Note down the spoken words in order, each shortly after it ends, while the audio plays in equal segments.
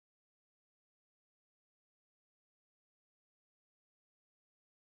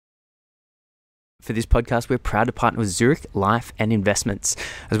For this podcast, we're proud to partner with Zurich Life and Investments.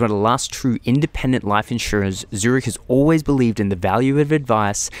 As one of the last true independent life insurers, Zurich has always believed in the value of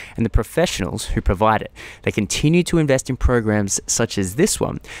advice and the professionals who provide it. They continue to invest in programs such as this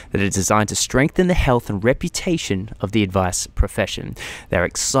one that are designed to strengthen the health and reputation of the advice profession. They're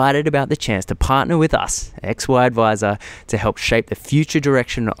excited about the chance to partner with us, XY Advisor, to help shape the future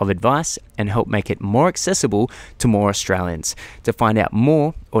direction of advice and help make it more accessible to more Australians. To find out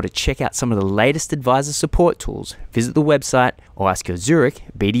more or to check out some of the latest advisor support tools, visit the website or ask your Zurich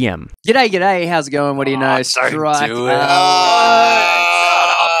BDM. G'day, how's it going? What do you know? That is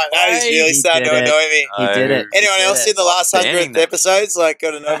really He starting to did it. annoy me. He did it. Anyone else in the last 100th episodes got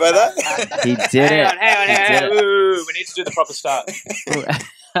to know about that? He did it. Hang on. Ooh, we need to do the proper start.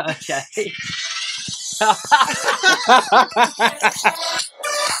 Okay.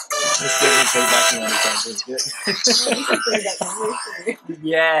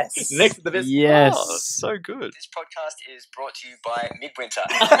 Yes. Next to the best. Yes. Oh, so good. This podcast is brought to you by Midwinter.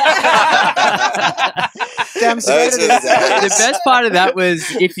 Damn The best part of that was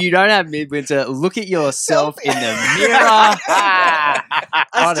if you don't have Midwinter, look at yourself in the mirror.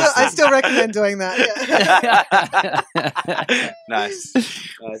 I still recommend doing that. Yeah. Nice.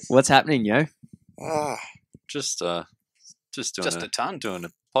 What's happening, yo? Just doing Just a ton. doing a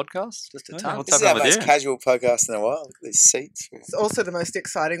podcast. Just a Yeah, ton. what's This is our happening with most you? casual podcast in a while. Look at these seats. It's also the most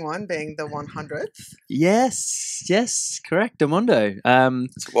exciting one, being the 100th. Yes, correct, Amondo.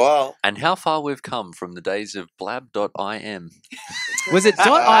 It's a while. And how far we've come from the days of blab.im Was it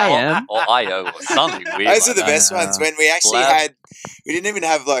 .im? or IO or something weird. Those are like the that. best ones when we actually Blab. we didn't even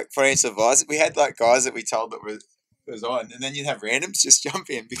have like financial advisors. We had like guys that we told that was on, and then you'd have randoms just jump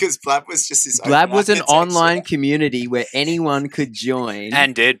in because Blab was just this. Blab open was an market section. online community where anyone could join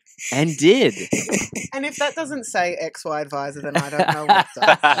And did. and did. And if that doesn't say XY Advisor, then I don't know what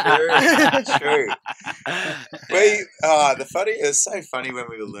does. True. It was so funny when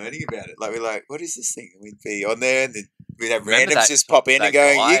we were learning about it. Like we're like, what is this thing? And we'd be on there, and then we'd have Remember randoms that- just pop in that and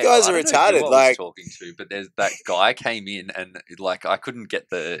going, guy- "You guys I are don't know who retarded." I was Like, talking to, but there's that guy came in and like I couldn't get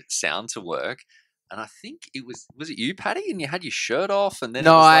the sound to work. And I think it was it you, Paddy? And you had your shirt off, and then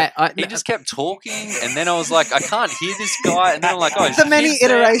No, it was I he just kept talking, and then I was like, I can't hear this guy, and then I'm like, oh, The many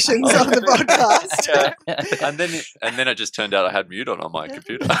iterations of the podcast. and then it just turned out I had mute on my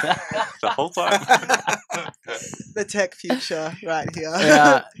computer the whole time. The tech future right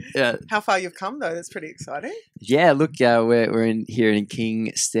here. yeah. How far you've come, though. That's pretty exciting. Yeah, look, we're in here in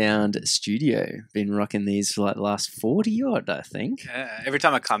Kingstown studio. Been rocking these for like the last 40 odd, I think. Every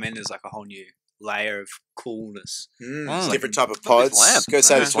time I come in, there's like a whole new layer of coolness. different type of Look at this pods. lamp. Go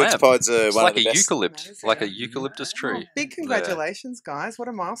say the Look at this Twitch lamp. pods are It's one like of the a best. eucalypt, like a eucalyptus tree. Big congratulations, guys. What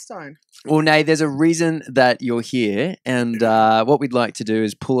a milestone. Well, Nay, there's a reason that you're here, and what we'd like to do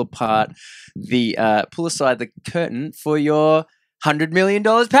is pull aside the curtain for your $100 million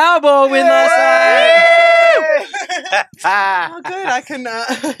Powerball win last night. Oh, good. I can.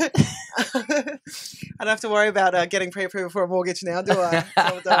 I don't have to worry about getting pre-approval for a mortgage now, do I?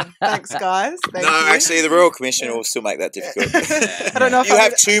 Well done. Thanks, guys. Thank No, you. actually, the Royal Commission will still make that difficult. I don't know if You I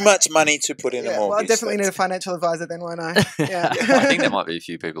have need- too much money to put in a Yeah, mortgage. well, I definitely need a That's- financial advisor then, won't I? Yeah. I think there might be a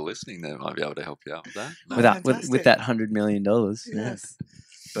few people listening that might be able to help you out with that. with that fantastic. with that $100 million. Yes. Yes.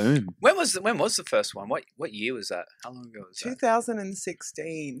 Boom. When was the first one? What year was that? How long ago was that?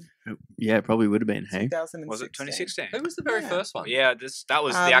 2016. Yeah, it probably would have been, hey? 2016. Was it 2016? Who was the very Yeah. first one? Yeah, that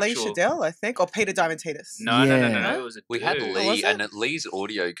was the Lee actual. Shadell, I think, or Peter Diamantidis. No. Yeah. It was a We had dude. Lee, was and it? Lee's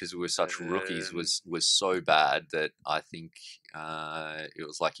audio because we were such rookies Um, was so bad that I think it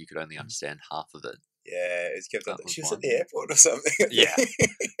was like you could only understand half of it. Yeah, it's kept on. That was She was one. at the airport or something. Yeah.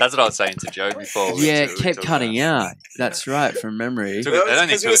 That's what I was saying to Joe before. Yeah, we it kept talked cutting about out. That's right, from memory. Took- Well, it only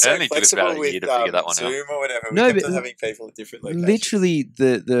because we were so only took us flexible about a year with, to figure that one out. Zoom or whatever. We No, kept but on having people at different locations. Literally,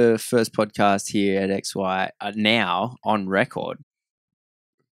 the first podcast here at XY now on record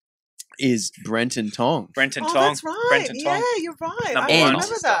is Brenton Tong, Brenton Oh, Tong. that's right. Brenton Yeah, Tong. you're right. Number I one.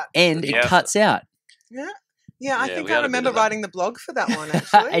 remember that. and it Yeah. cuts out, Yeah, I Yeah, think we I had a bit remember of that. writing the blog for that one,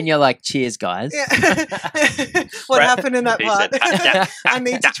 actually. and you're like, "Cheers, guys." Yeah. What Brad- happened in that he part? said, I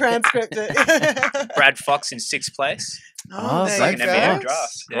need to transcript it. Brad Fox in 6th place. Oh, there Brad you Like an go. NBA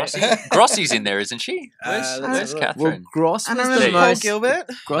Fox. draft. Yeah. Grossi, Grossi's in there, isn't she? Where's, let's where's have a look. Well, Catherine? Gross And was I the remember Paul most. Gilbert.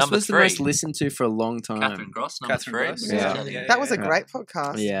 Gross Number was the most 3. listened to for a long time. Catherine Gross, number Catherine 3. Gross. Yeah. That was a yeah. great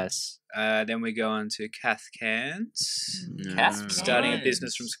podcast. Yes. Then we go on to Kath Cairns, Cass. starting a Nice.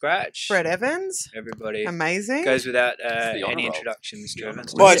 business from scratch. Fred Evans, Everybody amazing. goes without the honour any roll. introduction, Mr.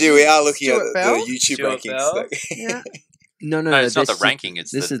 Evans. Mind you, we are looking Stuart at Bell? the YouTube Stuart rankings. Bell. so- Yeah. No, it's not the this is- ranking.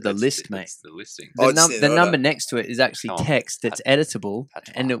 It's this is the list, mate. It's the listing. Oh, The, it's in the order. number next to it is actually Come on, text that's editable,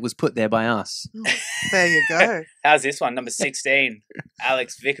 Patrick. and it was put there by us. There you go. How's this one? Number 16,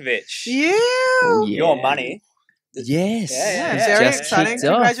 Alex Vikovic. Yeah. Oh, yeah. Your money. Yes. Yeah, Yeah, very Just exciting. kicked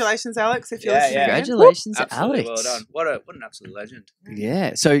off. Congratulations, Alex, if you're Yeah, listening. yeah. again. Congratulations, Absolutely Alex. well done. What an absolute legend.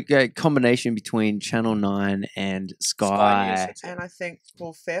 Yeah. So combination between Channel 9 and Sky Sky. News, that's it. And I think,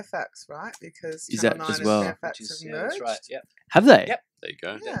 Fairfax, right? Because Is Channel that 9 as and well? Fairfax Which is, have yeah, that's merged. right. Yep. Have they? Yep. There you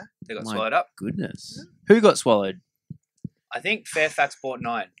go. Yeah. They got My swallowed up. Goodness. Who got swallowed? I think Fairfax bought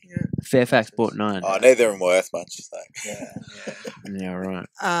 9. Fairfax bought 9. Oh, neither are worth much. So. Yeah,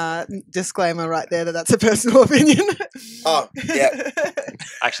 right. Disclaimer right there that's a personal opinion. Oh, yeah.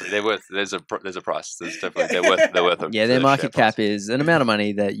 Actually, they're worth. There's a price. There's definitely they're worth. Yeah, their the market share cap is an amount of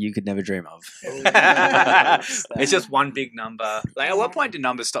money that you could never dream of. It's just one big number. Like, at what point do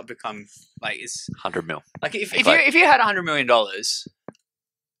numbers stop become like it's 100 mil. like if Like- you had $100 million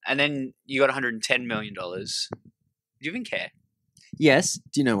and then you got $110 million, do you even care? Yes.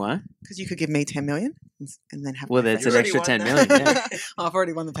 Do you know why? Because you could give me 10 million and then have. Well, my that's friend. an extra 10 million. Yeah. I've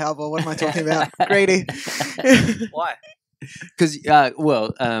already won the Powerball. What am I talking about? Greedy. Why? Because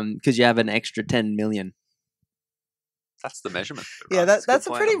you have an extra 10 million. That's the measurement. Yeah, That's a that's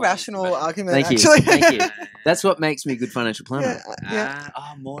good a point. pretty I'm on rational this argument. Thank you. Actually, Thank you. That's what makes me a good financial planner. Yeah.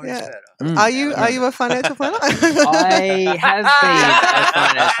 More Yeah. is better. Mm. Are you a financial planner? I have been a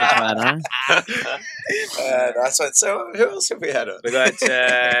financial planner. Nice one. So, who else have we had on? We got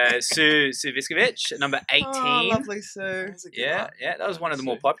Sue Viskovic at number 18. Oh, lovely Sue. Yeah, that was one of the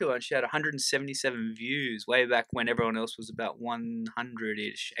more popular, and she had 177 views way back when everyone else was about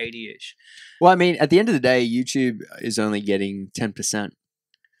 100-ish, 80-ish. Well, I mean, at the end of the day, YouTube is only getting 10%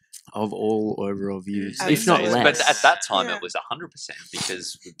 of all overall views, if not Absolutely. less. But at that time, Yeah. it was 100%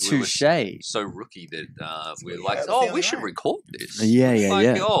 because we were Touche. so rookie that we're Yeah, like, that's oh, the we should only way. record this. Yeah, yeah, Like,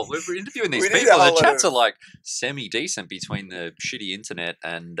 yeah. oh, we're interviewing these We need people. a The whole lot chats of- are like semi-decent between the shitty internet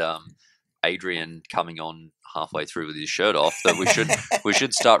and Adrian coming on halfway through with his shirt off. That we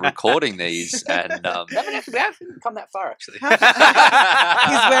should start recording these and. We haven't come that far, actually.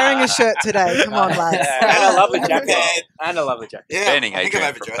 He's wearing a shirt today. Come on, lads. And a lovely jacket. And a lovely jacket. Yeah, Banning I think I'm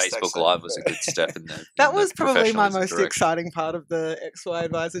Adrian from overdressed, Facebook actually. Live was a good step in the. That in was the probably my professionalism most direction. exciting part of the XY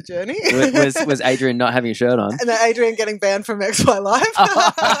Advisor journey. Was Adrian not having a shirt on? And then Adrian getting banned from XY Live.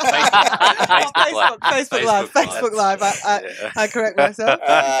 Facebook Live. Facebook Live. I correct myself.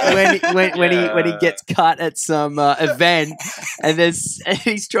 When he gets cut at some event and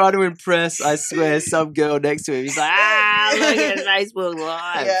he's trying to impress, I swear, some girl next to him. He's like, look at Facebook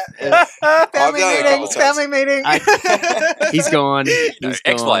Live. Yeah. Family I've done it a meeting. couple Family meeting. He's gone. You know, He's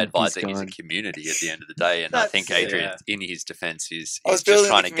XY gone. Advisor He's is a gone. community at the end of the day, and I That's- think Adrian, in his defence, is I was just building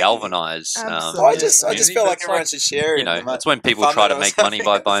trying the to community. galvanise. Absolutely. I just community, feel but like it's everyone should share. you in know, the it's when people fun try that to I was make money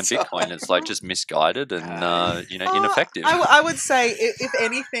by having buying at the time. Bitcoin. It's like just misguided and Oh, ineffective. I would say, if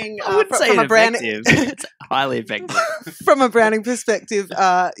anything, I wouldn't say from a branding it's highly effective. from a branding perspective,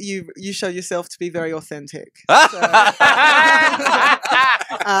 you show yourself to be very authentic.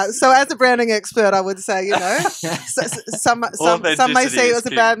 So as a branding expert, I would say, some may say it was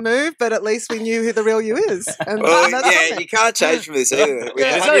a bad move, but at least we knew who the real you is. And Well, that's yeah, something. you can't change from this either. With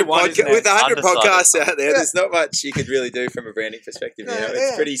Yeah. 100, There's only one, with 100 Undecided. podcasts out there, Yeah. there's not much you could really do from a branding perspective. Yeah, It's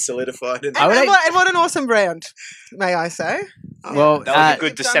yeah. pretty solidified. And I would And what an awesome brand, may I say? Well, That was a You've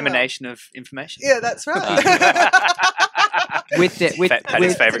good done dissemination of information. Yeah, that's right.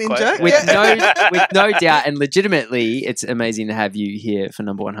 Patty's favourite quote. joke. with no doubt and legitimately, it's amazing to have you here for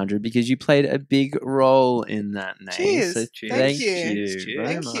number 100 because you played a big role in that name. Cheers. So Cheers. thank you. you. very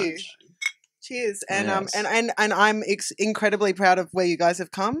Thank you. much. Cheers, and Yes. and I'm incredibly proud of where you guys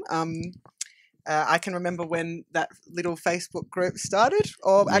have come. I can remember when that little Facebook group started,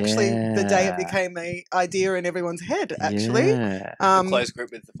 or actually the day it Yeah. became an idea in everyone's head. Actually, Yeah. Closed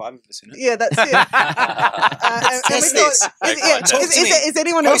group with the 5 of us in it. yeah, that's it. And we test thought, this. is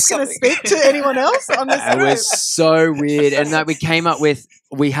anyone else Post going to something. speak to anyone else on this It group? was so weird, and that we came up with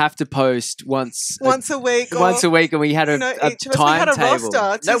we have to post once Once a week, once a week, and we had a each of us, we had a timetable.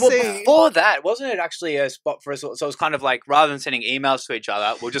 roster to No, well, see. before that, wasn't it actually a spot for us? So it was kind of like, rather than sending emails to each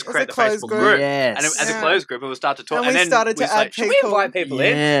other, we'll just It was create a the closed Facebook group. group. Yes. And as a Yeah. closed group, it will start to talk. And we then started to was add like, should we people. invite people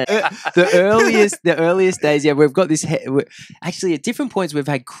in? Yeah, the earliest days. Yeah, we've got this. Actually, at different points, we've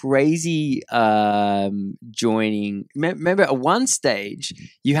had crazy joining. Remember, at one stage,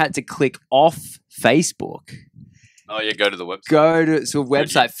 you had to click off Facebook. Oh, yeah, go to the website. Go to a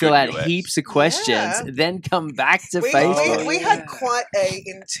website, fill out UX. heaps of questions, Yeah. then come back to We Facebook. had quite a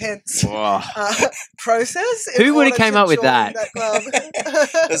intense Whoa. process. in Who would've order came to up with join that? club.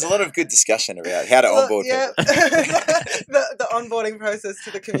 There's a lot of good discussion about how to onboard people. the onboarding process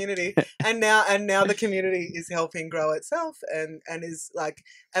to the community, and now the community is helping grow itself, and is like,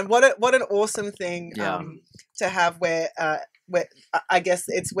 and what an awesome thing Yeah. to have where I guess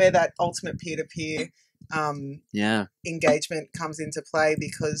it's where that ultimate peer-to-peer Yeah. engagement comes into play,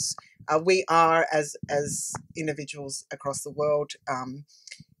 because we are as individuals across the world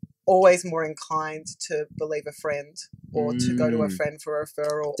always more inclined to believe a friend or to go to a friend for a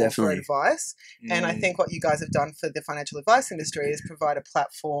referral Definitely. or for advice. And I think what you guys have done for the financial advice industry is provide a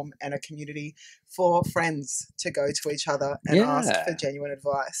platform and a community for friends to go to each other and ask for genuine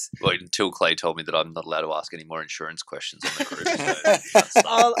advice. Well, until Clay told me that I'm not allowed to ask any more insurance questions on the group. So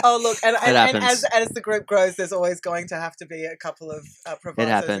Look, and happens. as the group grows, there's always going to have to be a couple of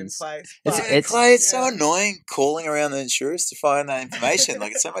providers in happens. place. Clay, it's so annoying calling around the insurers to find that information.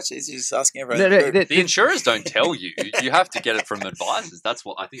 Like, it's so much easier just asking everyone. in the group. the insurers don't tell you. You have to get it from advisors. That's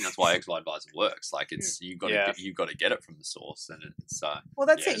what I think. That's why XY Advisor works. Like, it's you got to get it from the source, and it's well,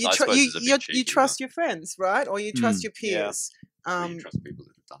 that's it. You trust your friends, right? Or you trust your peers. You trust people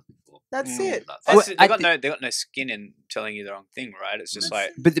that have done it before. That's it. They got no skin in telling you the wrong thing, right? It's just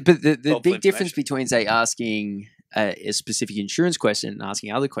like. But the big difference information. between, say, asking a specific insurance question and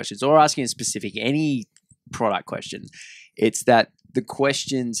asking other questions, or asking a specific any product question, it's that the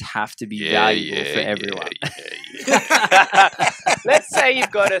questions have to be valuable for everyone. Let's say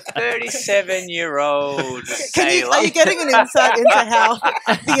you've got a 37-year-old sailor. Are you getting an insight into how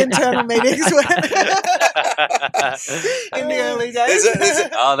the internal meetings went in the early days?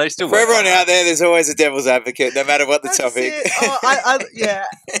 Oh, they still For work everyone on out there, there's always a devil's advocate, no matter what the That's topic. it.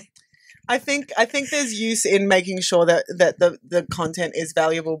 I think there's use in making sure that the content is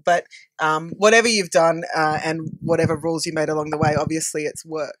valuable, but whatever you've done and whatever rules you made along the way, obviously it's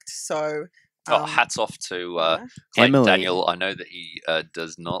worked. So hats off to Clayton Emily. Daniel. I know that he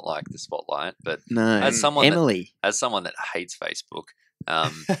does not like the spotlight, but No, as someone Emily. that hates Facebook,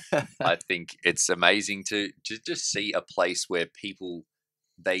 I think it's amazing to just see a place where people.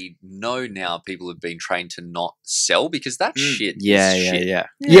 They know now people have been trained to not sell because that shit is shit.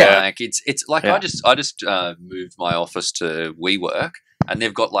 Yeah. Like it's like I just moved my office to WeWork, and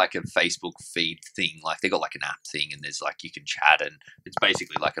they've got like a Facebook feed thing. Like they got like an app thing, and there's like you can chat, and it's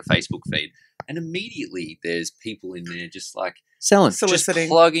basically like a Facebook feed. And immediately there's people in there just like Selling, soliciting,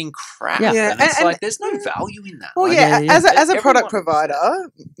 just plugging crap. Yeah. And it's like there's no value in that. Well, Like, as a product everyone- provider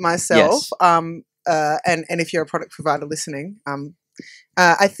myself, and if you're a product provider listening,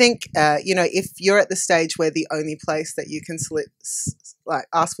 I think if you're at the stage where the only place that you can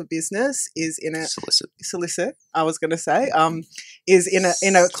ask for business is in a solicit, I was going to say, is in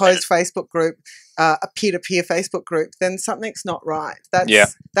a closed Facebook group, a peer-to-peer Facebook group, then something's not right.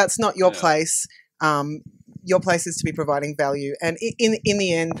 That's not your place. Your place is to be providing value, and in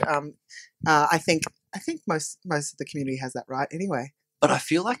the end, I think most of the community has that right anyway. But I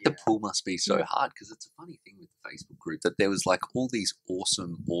feel like the pull must be so hard because it's a funny thing with the Facebook group that there was like all these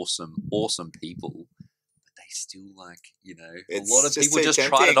awesome people, but they still like, a lot of people just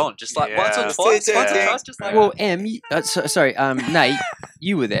tried it on, just like once or twice, just like. Well, sorry, Nate,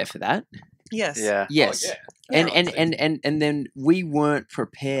 you were there for that. Yes. Yeah. Yes. Oh, yeah. And then we weren't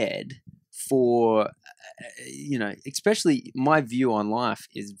prepared for, especially my view on life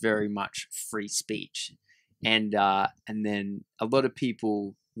is very much free speech. And then a lot of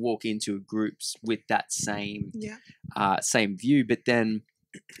people walk into groups with that same view. But then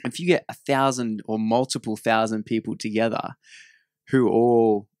if you get 1,000 or multiple thousand people together who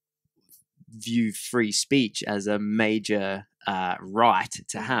all view free speech as a major right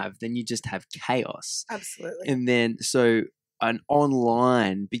to have, then you just have chaos. Absolutely. And then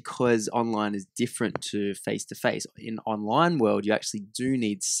because online is different to face-to-face, in online world, you actually do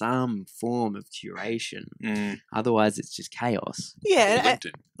need some form of curation. Otherwise, it's just chaos. Yeah.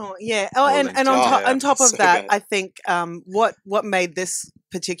 And on top of so that, good. I think what made this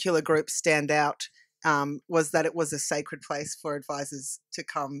particular group stand out was that it was a sacred place for advisors to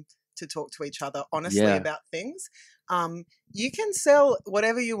come to talk to each other honestly about things. You can sell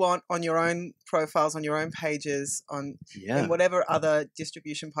whatever you want on your own profiles, on your own pages, in whatever other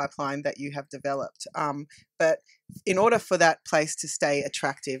distribution pipeline that you have developed. But in order for that place to stay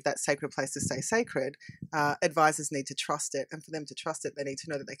attractive, that sacred place to stay sacred, advisors need to trust it. And for them to trust it, they need to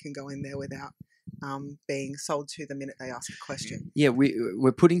know that they can go in there without being sold to the minute they ask a question. Yeah,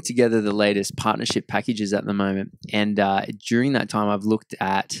 we're putting together the latest partnership packages at the moment, and during that time, I've looked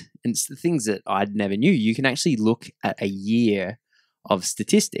at, and it's the things that I never knew. You can actually look at a year of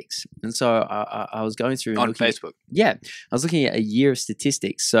statistics, and so I was going through on Facebook. I was looking at a year of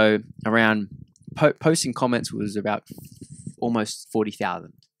statistics. So around posts and comments was about almost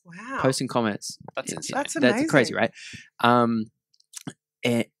 40,000. Wow, Posts and comments. That's insane. That's amazing. That's crazy, right?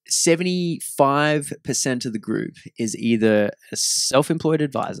 75% of the group is either a self-employed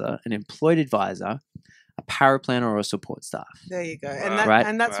advisor, an employed advisor, a paraplanner, or a support staff. There you go. Wow. And, Right.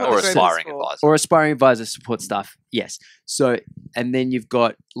 and that's what Or the group aspiring is for. advisor. Or aspiring advisor, support staff. Yes. So, and then you've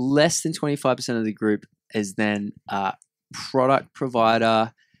got less than 25% of the group is then product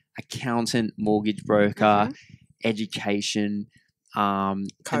provider, accountant, mortgage broker, education,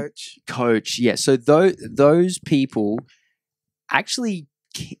 Coach. coach. Yeah. So those people actually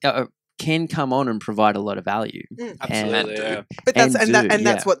can come on and provide a lot of value. Absolutely. Yeah. But that's And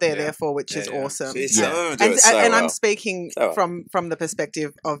that's do, what they're yeah. there for, which is Yeah, yeah. awesome. See, some of them do And, it so and well. I'm speaking So well. from the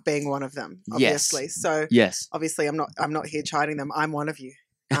perspective of being one of them, obviously. So Yes. obviously, I'm not here chiding them. I'm one of you.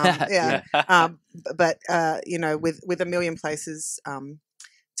 Yeah. But you know, with a million places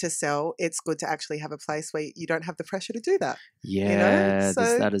to sell, it's good to actually have a place where you don't have the pressure to do that. Yeah, So-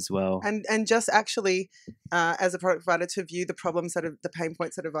 there's that as well. And just actually, as a product provider, to view the problems the pain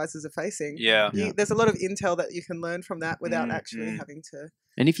points that advisors are facing. Yeah. Yeah. There's a lot of intel that you can learn from that without Mm, actually mm. having to.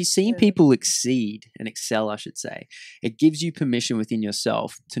 And if you're seeing Yeah. people exceed and excel, I should say, it gives you permission within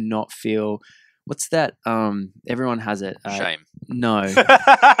yourself to not feel, what's that? Everyone has it. Shame. No.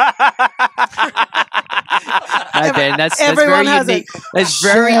 Hi, Ben. That's Everyone very has it. unique. That's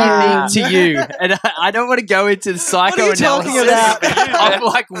very Shame. unique to you. And I don't want to go into the psychoanalysis talking about? of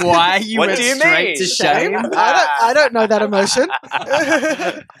like why you What went do you straight mean? to shame. I don't know that emotion.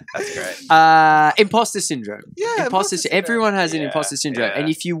 That's great. Imposter syndrome. Yeah, imposter syndrome. Everyone has an Yeah, imposter syndrome, yeah. and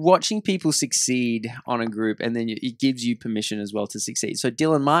if you're watching people succeed on a group, and then it gives you permission as well to succeed. So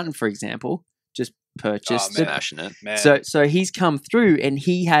Dylan Martin, for example, just purchased. man. Smashing it. Man. So he's come through, and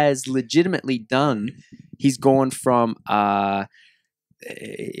he has legitimately done. He's gone from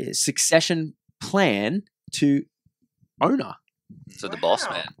succession plan to owner. So the boss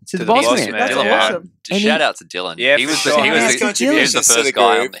Wow. man. To the the boss boss man. man. That's Dylan yeah. awesome. Martin. And Shout he- out to Dylan. Yeah, he for was sure. the, he was His the, he was the contributions to the first guy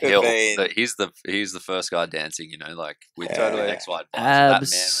on group the have hill. been- He's the first guy dancing. You know, like with Totally. XY advisor. That man was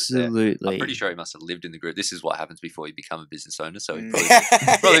there. Absolutely. I'm pretty sure he must have lived in the group. This is what happens before you become a business owner. So he'd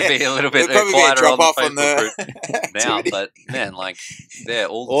Mm. probably be a little bit There'll probably be a quieter on the drop-off Facebook on the group now. activity. But man, like they're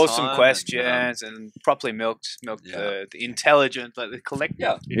all the Awesome time questions and properly milked Yeah. the intelligence, like the collective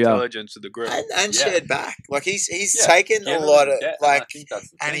Yeah. intelligence of the group. and Yeah. shared back. Like he's Yeah. taken Yeah, a lot of yeah, and I like, think that's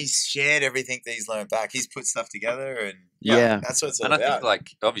the and thing. he's shared everything that he's learned back. He's put stuff together, and Yeah. that's what it's all And I about. think, like,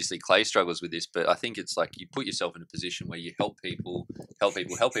 obviously Clay struggles with this, but I think it's like you put yourself in a position where you help people,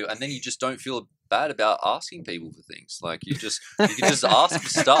 and then you just don't feel bad about asking people for things. Like you can just ask for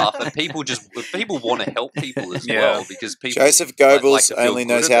stuff, and people want to help people as Yeah. well because people. Joseph like Goebbels to feel only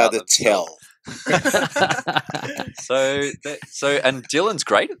good knows how about to themselves. tell. And Dylan's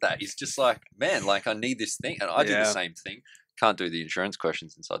great at that. He's just like, man, like I need this thing, and I do the Yeah. same thing. Can't do the insurance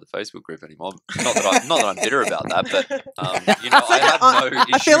questions inside the Facebook group anymore. Not that I'm bitter about that, but you know, I have no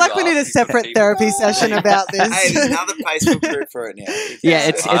issue. I feel like we need a asking separate people. therapy session about Hey, this. there's another Facebook group for it now.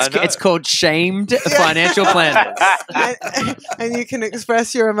 Yeah, I know. it's called shamed financial planners. and you can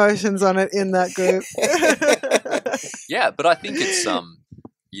express your emotions on it in that group. Yeah, but I think it's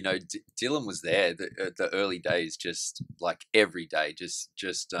you know, Dylan was there the early days, just like every day, just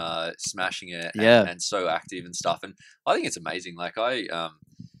smashing it, and so active and stuff. And I think it's amazing. Like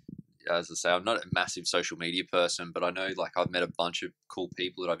as I say, I'm not a massive social media person, but I know like I've met a bunch of cool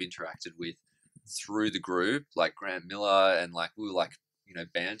people that I've interacted with through the group, like Grant Miller, and like we were like, you know,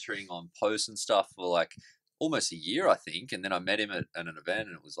 bantering on posts and stuff for like almost a year, I think. And then I met him at an event,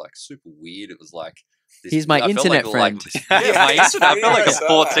 and it was like super weird. It was like. He's my I felt internet like, friend. My internet. I felt like a Yeah.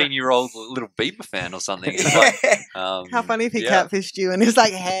 14-year-old little Bieber fan or something. It's like, How funny if he yeah. catfished you and he's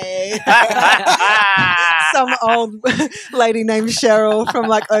like, hey, some old lady named Cheryl from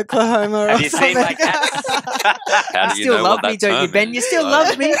like Oklahoma or Have you something. seen my cat? How You do you still know love what me, that don't you, term Ben? is? You still Like-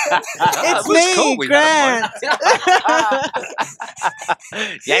 love me. It's It was me, cool. We had a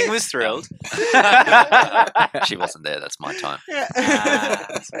Grant. Yang was thrilled. moment. She wasn't there. That's my time. So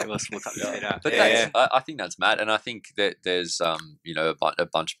we'll cut this bit out. But Yeah, that's, I think that's mad, and I think that there's you know a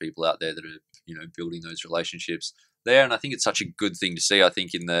bunch of people out there that are, you know, building those relationships there, and I think it's such a good thing to see. I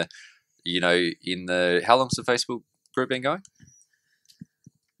think in the how long's the Facebook group been going?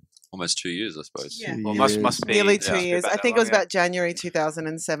 almost 2 years, I suppose. Yeah. Well, must be Nearly 2 yeah. years. About I that think it was long, yeah. about January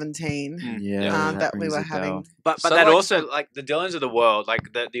 2017 that we were having. But So, that like, also, like, the Dylans of the world, like,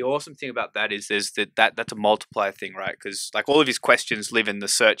 the awesome thing about that is that's a multiplier thing, right? Because, like, all of his questions live in the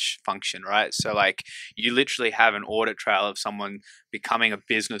search function, right? So, like, you literally have an audit trail of someone becoming a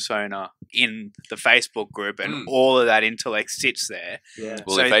business owner in the Facebook group, and all of that intellect sits there. Yeah.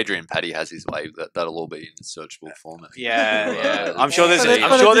 Well, So- if Adrian Paddy has his way, that'll all be in the searchable format. Yeah. I'm sure there's For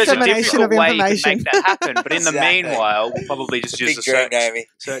a dissemination difficult of way you can information. make that happen. But in the Exactly. meanwhile, we'll probably just use Big the dream, search. Naomi.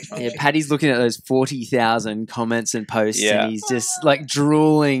 Search Yeah, function. Paddy's looking at those 40,000 comments and posts, Yeah. and he's just like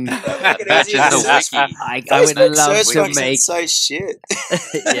drooling. That's just the wiki. I would Facebook love search to function's make. so shit.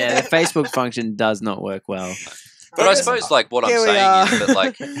 Yeah, the Facebook function does not work well. But I suppose, like, what I'm Here we saying are. is that,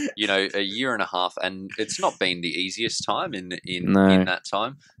 like, you know, a year and a half, and it's not been the easiest time in No. that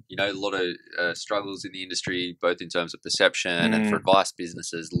time. You know, a lot of struggles in the industry, both in terms of perception and for advice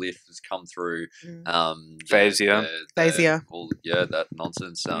businesses. Lyft has come through. Phasia. Phasia. That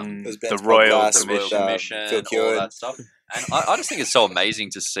nonsense. There's The Ben's Royal podcast the Royal with, Commission, Phil all Keoghan. that stuff. And I just think it's so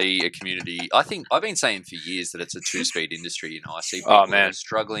amazing to see a community. I think I've been saying for years that it's a two-speed industry. You know, I see people that are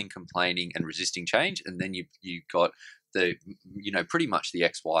struggling, complaining, and resisting change, and then you got the, you know, pretty much the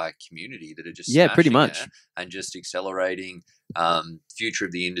XY community that are just pretty smashing much it and just accelerating, future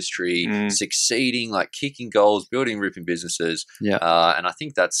of the industry, succeeding, like kicking goals, building, ripping businesses. Yeah. And I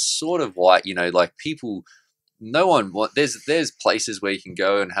think that's sort of why, you know, like people, there's places where you can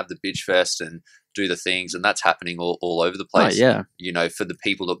go and have the bitch fest and do the things, and that's happening all over the place. Oh, yeah. You know, for the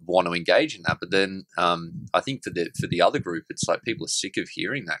people that want to engage in that. But then I think for the other group, it's like people are sick of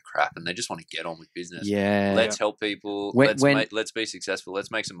hearing that crap and they just want to get on with business. Yeah. Let's help people. When- Let's be successful.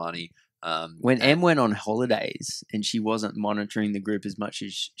 Let's make some money. When Em went on holidays and she wasn't monitoring the group as much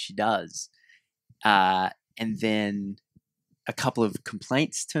as she does, and then a couple of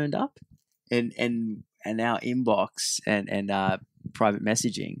complaints turned up, and our inbox and private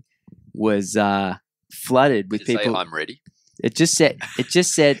messaging was flooded with Just say, people. I'm ready. It just said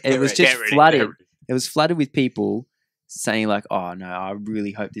it was just Get ready, flooded. get ready. It was flooded with people saying like, "Oh no, I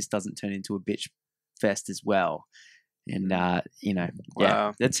really hope this doesn't turn into a bitch fest as well." And you know,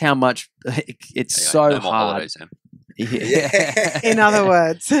 Wow. that's how much it's Anyway, so no more hard. holidays, Em. Yeah. In other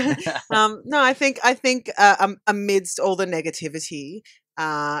words, no, I think amidst all the negativity,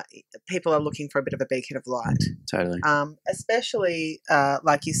 people are looking for a bit of a beacon of light. Totally. Especially,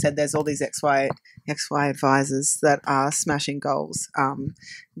 like you said, there's all these XY advisors that are smashing goals.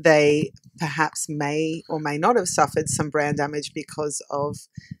 They perhaps may or may not have suffered some brand damage because of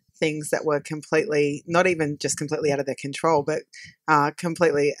things that were completely, not even just completely out of their control, but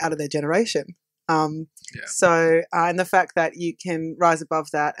completely out of their generation. So, and the fact that you can rise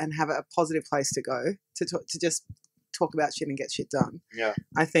above that and have a positive place to go to just talk about shit and get shit done. Yeah,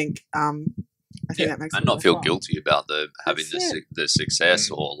 I think that makes and it not feel worthwhile. guilty about having the success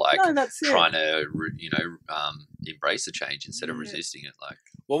or like No, that's it. trying to embrace the change instead of resisting it. Like,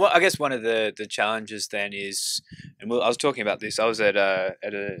 well, I guess one of the challenges then is, and I was talking about this. I was at a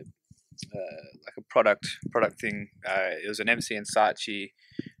like a product thing. It was an MC and Saatchi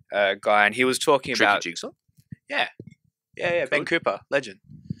guy, and he was talking Tricky about Jigsaw? Yeah, Ben Cooper, legend.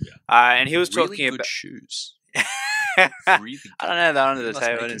 Yeah. And he was really talking good about shoes. I Really don't know, they're under the Must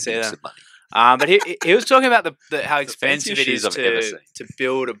table. make I him didn't see heaps them. of money. But he was talking about how The expensive fanciest it is shoes I've ever to seen.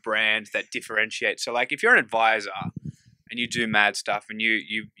 build a brand that differentiates. So, like, if you're an advisor and you do mad stuff and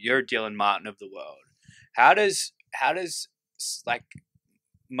you're a Dylan Martin of the world, how does like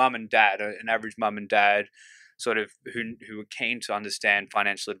mum and dad, an average mum and dad, sort of who are keen to understand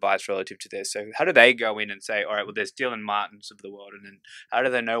financial advice relative to this, so how do they go in and say, all right, well, there's Dylan Martins of the world, and then how do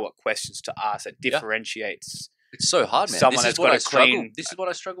they know what questions to ask that differentiates? It's so hard, man. Someone This is that's what got I a struggle. clean- This is what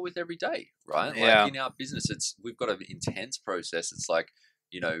I struggle with every day, right? Yeah. Like in our business, we've got an intense process. It's like,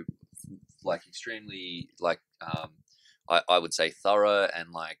 you know, like extremely like I would say thorough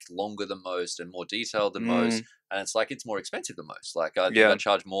and like longer than most and more detailed than most. And it's like it's more expensive than most. Like I think I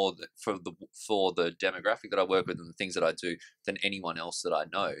charge more for the demographic that I work with and the things that I do than anyone else that I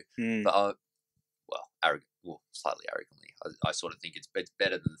know. But slightly arrogantly, I sort of think it's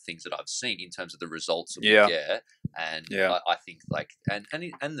better than the things that I've seen in terms of the results that we get, and I think like and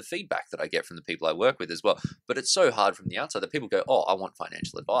the feedback that I get from the people I work with as well. But it's so hard from the outside that people go, "Oh, I want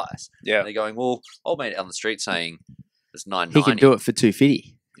financial advice." Yeah, and they're going, "Well, old mate on the street saying it's $9.90. He can do it for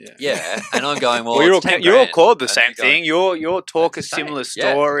 $250. Yeah, and I'm going, well, you're it's all, 10 you're all grand. called the And same they're going, thing. Your talk is "It's the same." similar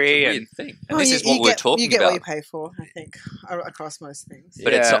Yeah, story, it's a and weird thing. And Well, this is what we're talking you get about. what you pay for, I think, across most things.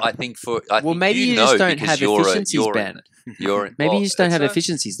 But it's, I think maybe you know just don't because have you're efficiencies, in Ben. it. You're in, Maybe well, you just don't it's have a-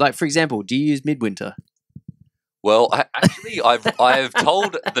 efficiencies. Like, for example, do you use Midwinter? Well, I've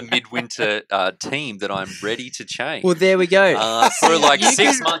told the midwinter team that I'm ready to change. Well, there we go. For like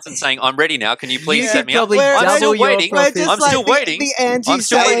 6 months and saying I'm ready now. Can you please set me up? probably I'm still double your waiting. profits. We're just I'm like still waiting. The I'm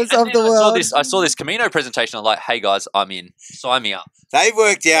still waiting. anti-sellers of And the then world. I saw this Camino presentation. I'm like, hey guys, I'm in. Sign me up. They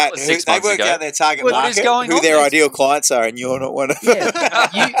worked out. was Who, 6 they months worked ago. out their target What is market, going who on their there? ideal clients are, and you're not one of them.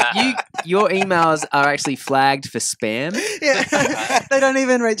 Your emails are actually flagged for spam. Yeah, they don't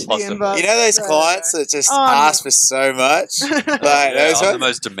even reach the Possibly. inbox. You know those No, clients that just Oh, no. ask for so much? Like those I'm the ones?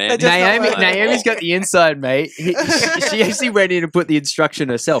 most demanding. just not like- Naomi's got the inside, mate. She actually went in and put the instruction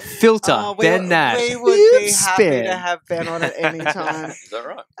herself. Filter, Oh, Ben Nash. We would be Huge happy spam. to have Ben on at any time. Is that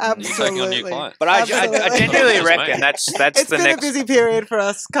right? Absolutely. You're taking on new clients. But I Absolutely. genuinely Just reckon mate. that's It's the been next. a busy period for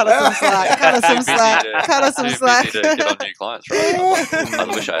us. Cut us some slack. Cut us some Too busy slack. to- Cut us some too slack. busy to get on new clients, right? I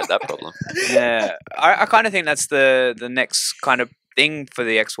wish I had that problem. Yeah, I kind of think that's the next kind of thing for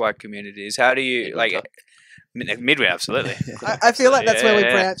the XY community is how do you like midway? Absolutely. I feel like that's where we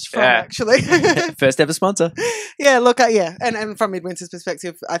Yeah, branched from, yeah. actually. First ever sponsor. Yeah, look, and from Midwinter's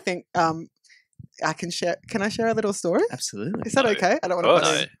perspective, I think I can share. Can I share a little story? Absolutely. Is that No. okay? I don't Oh, want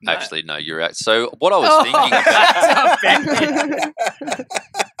No, to. No. actually, no, you're right. So what I was thinking about,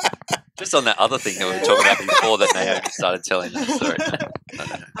 just on that other thing that we were talking about before that Naomi started telling us. Sorry. No.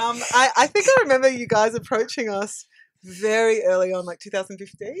 I think I remember you guys approaching us very early on, like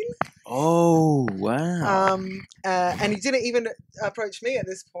 2015. Oh, wow. And you didn't even approach me at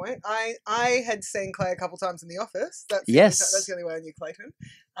this point. I had seen Clay a couple times in the office. That's the Yes. only, that's the only way I knew Clayton.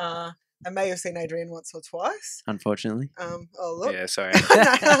 I may have seen Adrian once or twice. Unfortunately. Oh look. Yeah, sorry.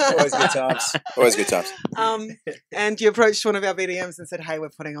 Always good times. Always good times. And you approached one of our BDMs and said, "Hey, we're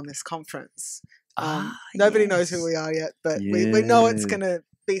putting on this conference. Nobody knows who we are yet, but we know it's going to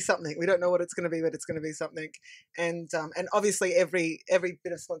be something. We don't know what it's going to be, but it's going to be something. And obviously, every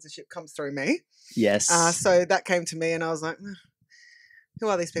bit of sponsorship comes through me. Yes. So that came to me, and I was like, who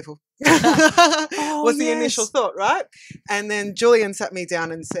are these people? Was the initial thought, right? And then Julian sat me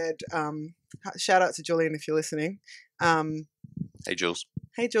down and said, shout out to Julian if you're listening. Hey, Jules.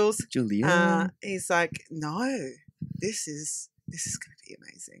 Hey, Jules. Julian. He's like, no, this is going to be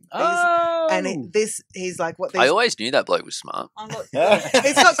amazing. Oh. He's like, what? I always knew that bloke was smart. I'm like,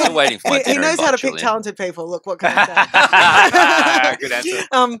 it's not Still waiting for my he dinner knows how to invite, pick Julian. talented people. Look, what can I say? Good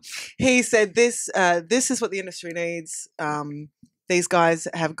answer. He said this is what the industry needs. These guys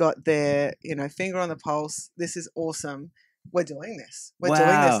have got their finger on the pulse. This is awesome. We're doing this. We're doing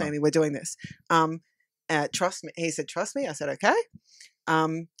Wow. this, Amy. We're doing this. Trust me. He said, trust me. I said, okay.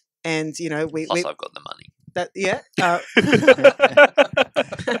 And we Plus, I've got the money. that yeah.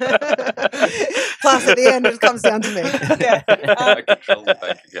 Plus, at the end, it comes down to me. Yeah. I control the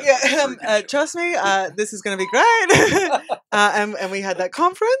bank account. Yeah. Trust me. This is going to be great. And we had that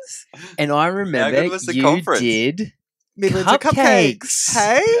conference. And I remember good was the you conference? did Midwinter Cupcakes.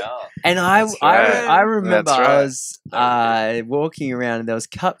 Hey. Yeah. And I right. remember That's right. I was walking around and there was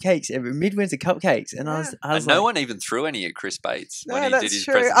cupcakes, midwinter cupcakes, and I was And no one even threw any at Chris Bates when No, he did that's his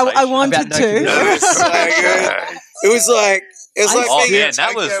true. presentation. I wanted About no to. It was so good. It was like Oh being in man, that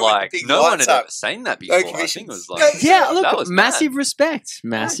Tokyo was with like big no one lights had up. ever seen that before. I think it commissions. was like Yeah, that look, was massive mad. respect.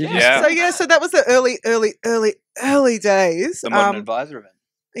 Massive Yeah. respect. So that was the early days. The modern advisor event.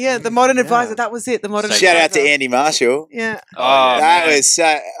 Yeah, the modern Yeah. advisor. That was it. The modern. Shout out advisor. to Andy Marshall. Yeah. Oh, That man. was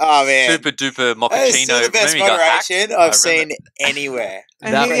so. Oh man, Super duper that is still mochaccino. the best Remember he got hacked? moderation I I've seen remember. anywhere.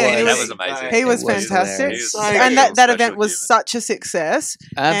 And That he That was was amazing. he was It was fantastic. hilarious. And that Special event was human. such a success.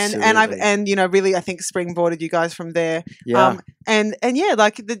 Absolutely. And really I think springboarded you guys from there. yeah. And yeah,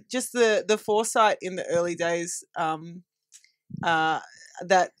 like the foresight in the early days,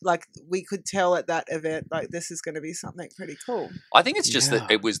 that like we could tell at that event, like this is going to be something pretty cool. I think it's just that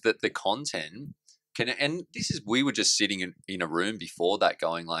Yeah. it was that the content and this is we were just sitting in a room before that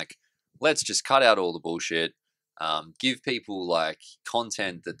going like, let's just cut out all the bullshit, give people like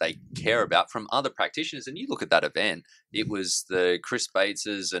content that they care about from other practitioners. And you look at that event, it was the Chris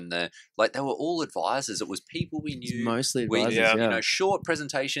Bateses and they were all advisors. It was people we It's knew. mostly We, advisors. yeah. Yeah. short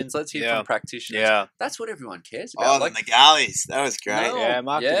presentations. Let's hear Yeah. from practitioners. Yeah. That's what everyone cares Oh, about. the Megalis. That was great. No. Yeah,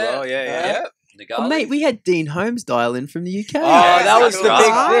 Mark as well. Yeah. Oh, mate, we had Dean Holmes dial in from the UK. Oh, that was the big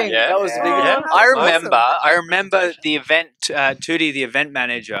Right. thing. Yeah. That was the big Yeah. event. Awesome. I remember the event. Tootie, the event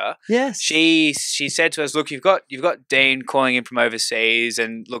manager, Yes. she said to us, "Look, you've got Dean calling in from overseas,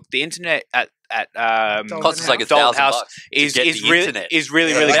 and look, the internet at costs us like Dalton $1,000 House to get the internet. is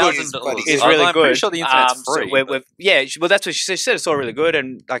really Yeah, really that good. is bloody Is good. really I'm good. pretty sure the internet's So free. we're, well, that's what she said. It's all really good,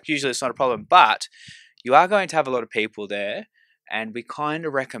 and like usually it's not a problem. But you are going to have a lot of people there, and we kind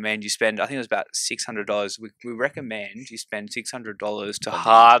of recommend you spend. I think it was about $600. We recommend you spend $600 to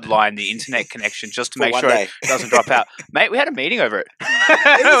hardline the internet connection just to For make one sure day. it doesn't drop out. Mate, we had a meeting over it.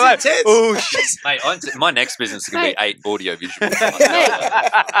 It was intense. Oh shit! Mate, my next business is going to be 8 audio visual.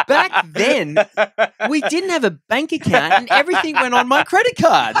 Back then, we didn't have a bank account and everything went on my credit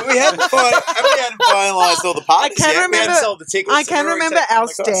card. We hadn't finalised all the parties I can yet. We remember- hadn't sold the tickets. I so can we were remember taking our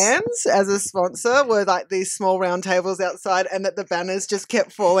the costs. stands as a sponsor were like these small round tables outside, and that the banners just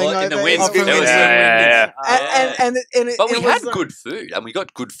kept falling Well, over. in the wind. off There of was it. Yeah. But we it had was like- good food, and we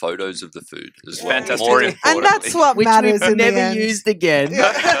got good photos of the food as well. Fantastic. More And importantly, and that's what Which matters we've in the never end. used again.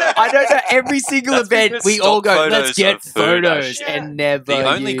 Yeah. I don't know. Every single That's event, because we all stock go, photos let's get of food are photos, shit. and never the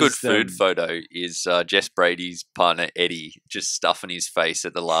only good use food them. photo is Jess Brady's partner Eddie just stuffing his face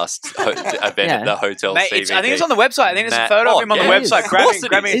at the last event at the hotel. Mate, CBD. I think it's on the website. I think there's a Matt- photo of him on the yeah, it is. website Of course it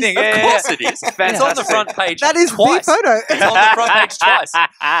grabbing a is. thing. Of Yeah, course it is. It's on the Fantastic. front page. That is twice. the photo. It's on the front page twice.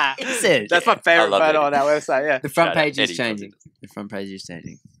 Is it? That's my favorite I love photo it. on our website. Yeah. The front Shout out page is Eddie changing. Cousins. The front page is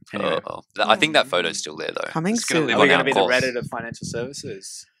changing. Anyway. I think that photo's still there though. Coming It's gonna soon. live Are we on going to our be the course. Reddit of financial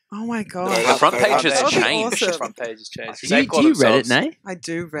services? Oh my god, The front page has That would be changed. awesome. Front page has changed. Do They you, call do you Reddit, themselves- Nay? I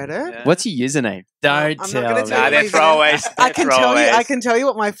do Reddit. Yeah. What's your username? Don't I'm not tell gonna me. tell Nah, you they're my username. throwaways. I They're can tell you. throwaways. I can tell you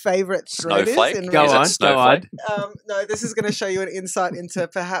what my favorite thread Snowflake? is. In Go Is it on, go Snowflake? on. No, this is going to show you an insight into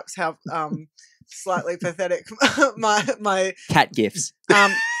perhaps how slightly pathetic my Cat gifts.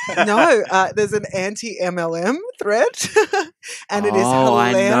 no. There's an anti-MLM thread, and it is Oh, I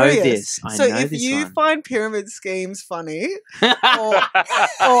hilarious. know this. I so know if this you one. find pyramid schemes funny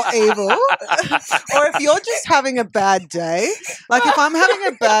or evil, or if you're just having a bad day, like if I'm having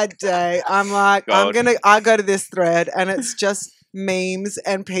a bad day, I'm like, God. I go to this thread, and it's just memes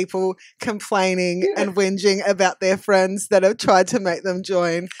and people complaining and whinging about their friends that have tried to make them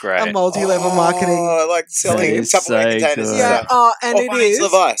join a Great. multi-level marketing. like selling That is Tupperware so containers. good. and Yeah, stuff. and Or it financial is.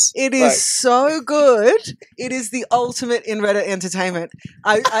 advice. It is Like, so good. It is the ultimate in Reddit entertainment.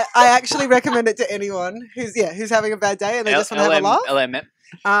 I actually recommend it to anyone who's having a bad day and they just want to have a laugh. LMM.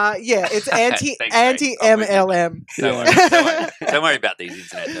 Yeah, it's Thanks, anti mate. I'm with you. MLM. Don't worry. Don't worry about these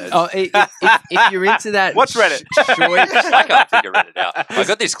internet nerds. Oh, if you're into that, What's Reddit? I can't figure it out. I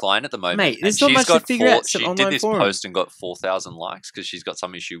got this client at the moment, Mate, there's and not she's much to got figure out. It's She an did online this forum. post and got 4,000 likes because she's got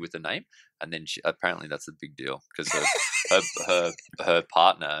some issue with the name, and then apparently that's a big deal because her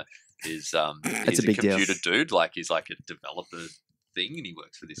partner is he's a big deal. computer dude, like he's like a developer thing, and he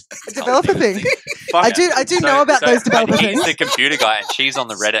works for this Developer company thing. Fuck I it. do know about those developer and things. he's the computer guy, and she's on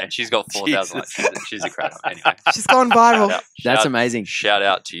the Reddit, and she's got 4,000 likes. She's a crowd. Anyway, She's gone viral. That's amazing. Shout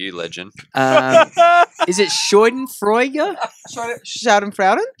out to you, legend. Is it Schadenfreude?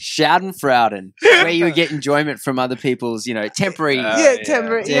 Schadenfreude? Schadenfreude, where you get enjoyment from other people's, temporary. Yeah, yeah.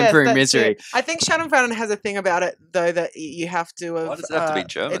 temporary Temporary misery. I think Schadenfreude has a thing about it though that you have to. Why does it have to be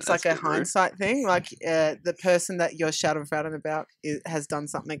German? It's like That's a a bit rude. hindsight thing. Like the person that you're Schadenfreude about has done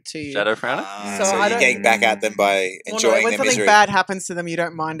something to you. Shadow Frowner? So so I you're don't- getting back at them by Well, no, enjoying when their something misery. bad happens to them, you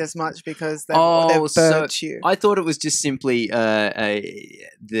don't mind as much because they've So burnt you. I thought it was just simply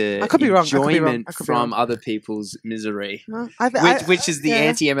the I could be wrong. I could be wrong. enjoyment I could be from wrong. other people's misery, No, which is the yeah.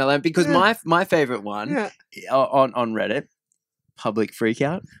 anti-MLM. Because Yeah. my favorite one Yeah. on Reddit, public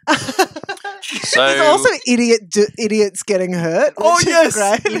freakout. So There's also idiots getting hurt. Oh, which is yes.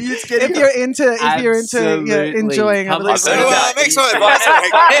 great. Idiots getting if you're into Absolutely. enjoying other Public people's So, freakout. makes my Advice,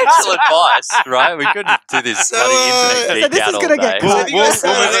 advice. actual advice, right? We couldn't do this So, bloody so internet this geek out is all gonna day. get cut. So, you guys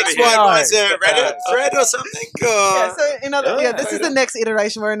start we'll an move X, it Y, here. Y, Z No. Reddit thread or something? Yeah, so this is Yeah. the next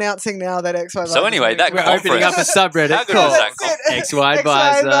iteration. We're announcing now that XY. So anyway, that We're opening up a Conference. subreddit How good called is that That's it. XY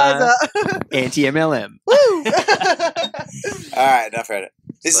Advisor Anti-MLM. Woo! All right, enough Reddit.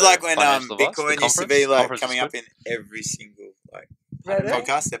 This is So, like when financial advice, the Bitcoin used to conference? be like Conference coming is up in every single Reddit?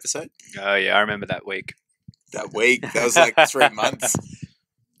 podcast episode. Oh yeah, I remember that week. That week, that was like 3 months.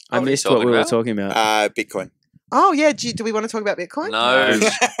 I What are we missed what we talking were about? talking about. Bitcoin. Oh yeah, do we want to talk about Bitcoin? No.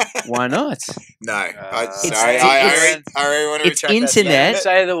 Why not? No, It's- sorry, it's- I really want to it's retract that internet. statement.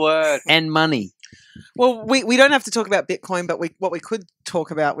 Say the word. And money. Well, we don't have to talk about Bitcoin, but what we could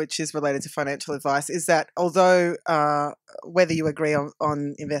talk about, which is related to financial advice, is that although whether you agree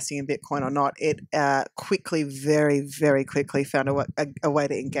on investing in Bitcoin or not, it quickly, very, very quickly found a way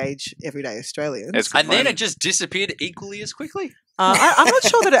to engage everyday Australians. It's good And then money. it just disappeared equally as quickly. I'm not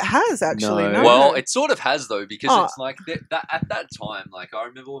sure that it has actually. No. No. Well, it sort of has though, because Oh. it's like that at that time. Like I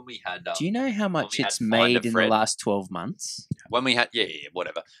remember when we had. Do you know how much we had it's Find made a in the Friend. last 12 months? When we had,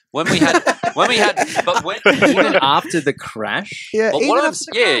 whatever. When we had, but when Even after the crash? yeah, But even what I'm, after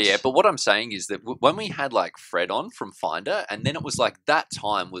the yeah. crash. But what I'm saying is that when we had like Fred on from Finder, and then it was like that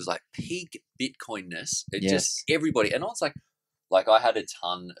time was like peak Bitcoinness. It just Yes. everybody, and I was like, like I had a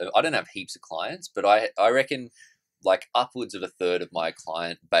ton of, I don't have heaps of clients, but I reckon like upwards of a third of my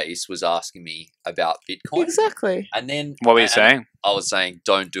client base was asking me about Bitcoin. Exactly. And then What were you saying? I was saying,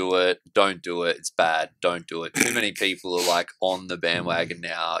 don't do it, it's bad, don't do it. Too many people are like on the bandwagon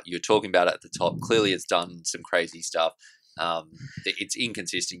now. You're talking about it at the top. Clearly it's done some crazy stuff. It's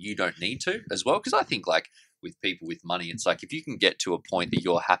inconsistent. You don't need to as well. Because I think like with people with money, it's like if you can get to a point that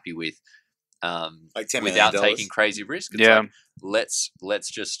you're happy with, like $10 without million. taking crazy risk. It's Yeah. like,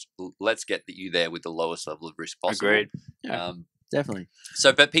 let's get you there with the lowest level of risk possible. Agreed. Yeah. Definitely.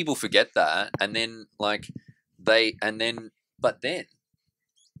 So, but people forget that, and then like but then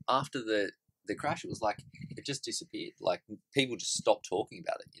after the crash, it was like it just disappeared. Like people just stopped talking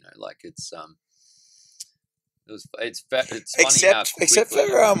about it. You know, like it's funny how except quickly-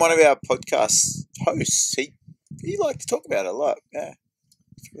 for one of our podcast hosts, he liked to talk about it a lot. Yeah.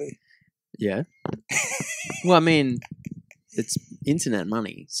 It's really... Yeah. Well, I mean, it's internet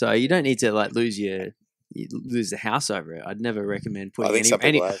money, so you don't need to like lose the house over it. I'd never recommend I putting think some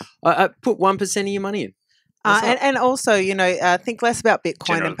people have. put 1% of your money in. And also, you know, think less about Bitcoin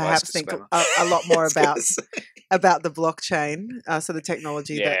General and perhaps advice think disclaimer. a lot more about the blockchain. So the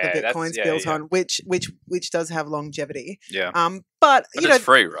technology that Yeah, the that's- Bitcoin's yeah, built yeah. on, which does have longevity. Yeah. But But you know, it's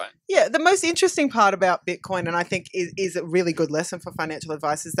free, right? yeah, the most interesting part about Bitcoin, and I think is a really good lesson for financial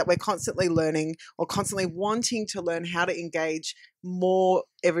advice, is that we're constantly learning or constantly wanting to learn how to engage more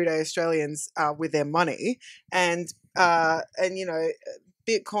everyday Australians with their money, and you know,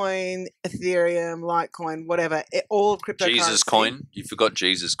 Bitcoin, Ethereum, Litecoin, whatever, all cryptocurrency. Jesus coin. You forgot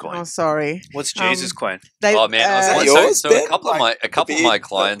Jesus coin. Oh, sorry. What's Jesus coin? Oh man, I was that gonna yours, say, so Ben? a couple Like, of the my beard?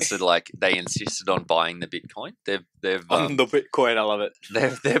 clients are like they insisted on buying the Bitcoin. They've On the Bitcoin, I love it.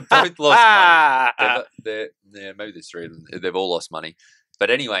 they've both lost money. Yeah, maybe there's three of them. They've all lost money. But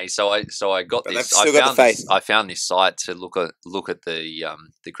anyway, so I got But this. they've still got the faith. I found this site to look at the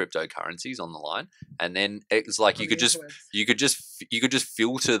cryptocurrencies on the line, and then it was like you could just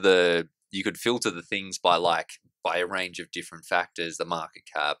filter the things by a range of different factors, the market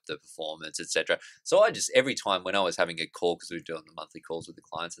cap, the performance, etc. So I just every time when I was having a call, because we were doing the monthly calls with the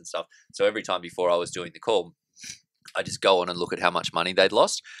clients and stuff, so every time before I was doing the call, I just go on and look at how much money they'd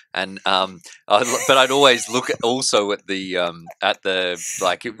lost, and but I'd always look also at the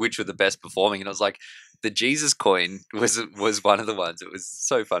like which were the best performing, and I was like, the Jesus coin was one of the ones. It was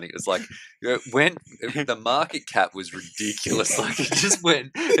so funny. It was like the market cap was ridiculous. Like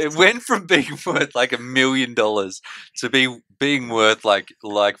it went from being worth like $1 million to being worth like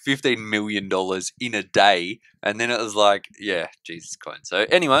 $15 million in a day, and then it was like, yeah, Jesus coin. So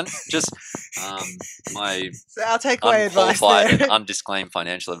anyone, just my So our takeaway advice unqualified there. and undisclaimed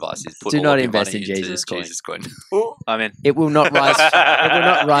financial advice is put Do all not of your invest money in into Jesus coin. Jesus coin. I'm in. It will not rise. It will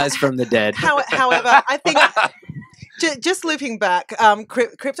not rise from the dead. However, I think just looping back,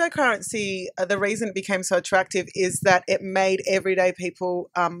 cryptocurrency, the reason it became so attractive is that it made everyday people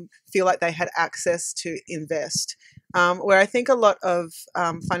feel like they had access to invest. Where I think a lot of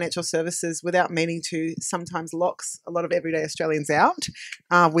financial services, without meaning to, sometimes locks a lot of everyday Australians out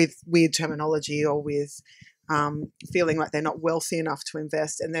with weird terminology or with feeling like they're not wealthy enough to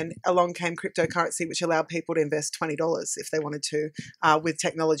invest. And then along came cryptocurrency, which allowed people to invest $20 if they wanted to, with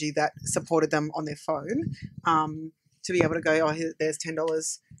technology that supported them on their phone. To be able to go, oh, there's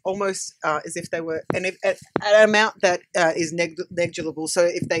 $10, almost as if they were, and if at an amount that is negligible. So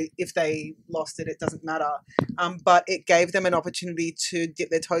if they lost it, it doesn't matter. But it gave them an opportunity to dip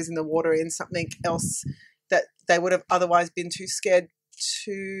their toes in the water in something else that they would have otherwise been too scared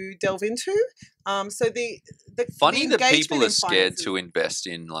to delve into. So the Funny the that people engagement are in scared finances- to invest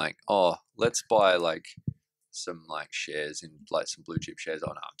in like, oh, let's buy like some like shares in like some blue chip shares. Oh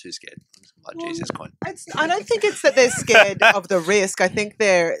no, I'm too scared. I'm just gonna buy Jesus coin. I don't think it's that they're scared of the risk. I think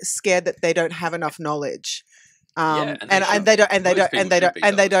they're scared that they don't have enough knowledge. Yeah, and they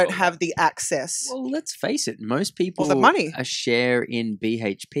don't well. have the access. Well, let's face it. Most people, the money. a share in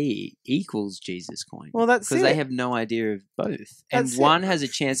BHP equals Jesus coin. Well, that's because it. they have no idea of both, and That's one it. has a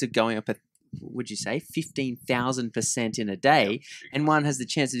chance of going up would you say 15,000% in a day, and one has the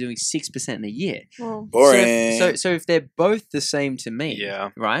chance of doing 6% in a year. Well, Boring. So if they're both the same to me, Yeah.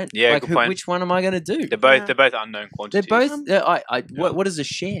 right? Yeah, like good point. which one am I going to do? They're both Yeah. unknown They're quantities. both. What is a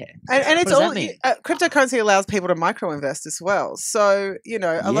share? and it's What does all that mean? Cryptocurrency allows people to micro invest as well. So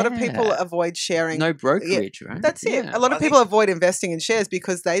a lot of people Yeah. avoid sharing. No brokerage, right? That's it. Yeah. A lot of I think- people avoid investing in shares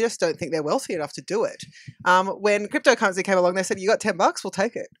because they just don't think they're wealthy enough to do it. When cryptocurrency came along, they said, "You got $10, we'll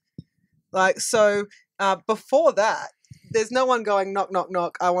take it." Before that, there's no one going knock knock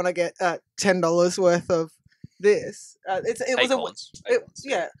knock. I want to get $10 worth of this. It was Acorns.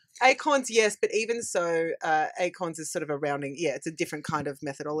 yeah. Acorns, yes, but even so, Acorns is sort of a rounding. Yeah, it's a different kind of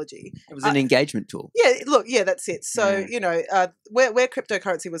methodology. It was an engagement tool. Yeah, look, yeah, that's it. So Yeah. where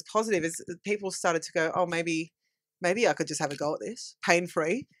cryptocurrency was positive is people started to go, oh, maybe I could just have a go at this, pain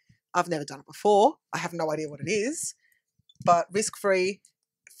free. I've never done it before. I have no idea what it is, but risk free,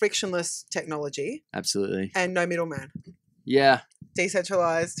 frictionless technology, Absolutely. and no middleman. Yeah.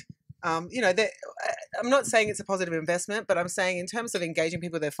 Decentralized. I'm not saying it's a positive investment, but I'm saying in terms of engaging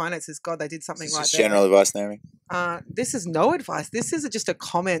people with their finances, God, they did something This right is there. general advice, Naomi. This is no advice. This is just a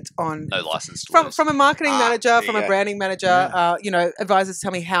comment on No license to lose. from a marketing manager, there from you a go. branding manager. Advisors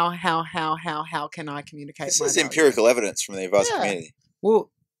tell me how can I communicate? This my is value? empirical evidence from the advisor Yeah. community.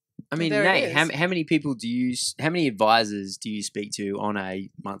 Well, I mean, There it Nate, is. how many people how many advisors do you speak to on a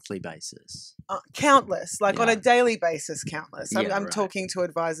monthly basis? Countless, like on Yeah. a daily basis, countless. I'm Yeah, right. talking to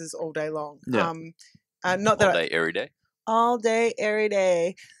advisors all day long. Yeah. Not that All day, every day. all day, every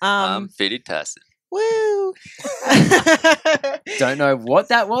day. Fitted tassin. Woo! Don't know what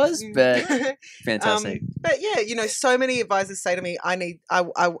that was, but fantastic. But yeah, so many advisors say to me, I need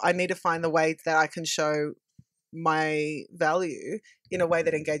to find the way that I can show my value in a way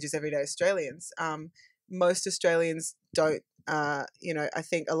that engages everyday Australians. Most Australians don't. I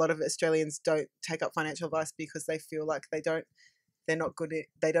think a lot of Australians don't take up financial advice because they feel like they're not good at,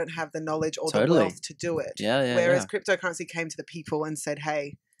 they don't have the knowledge or Totally. the wealth to do it. Yeah. Whereas cryptocurrency came to the people and said,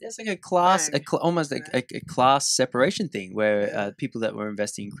 hey, It's like a class, Bang. almost You a class separation thing where Yeah. people that were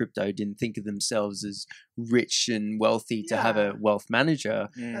investing in crypto didn't think of themselves as rich and wealthy to have a Yeah. wealth manager.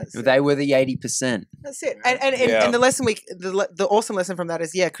 that's They were the 80%. That's it. And Yeah. the lesson the awesome lesson from that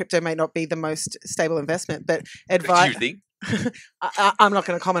is, crypto may not be the most stable investment, but Do advice. you think? I'm not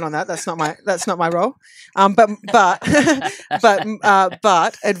going to comment on that. That's not my role.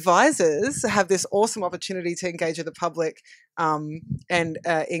 But advisors have this awesome opportunity to engage with the public, and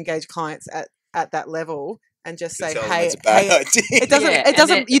engage clients at that level, and just say, Tell them hey, it's a bad hey, idea. it doesn't. Yeah, It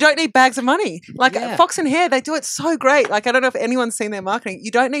doesn't. You don't need bags of money. Like Yeah. Fox and Hare, they do it so great. Like I don't know if anyone's seen their marketing. You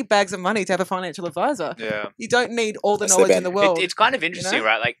don't need bags of money to have a financial advisor. Yeah. You don't need all the That's the knowledge in bet. the world. It's kind of interesting, know?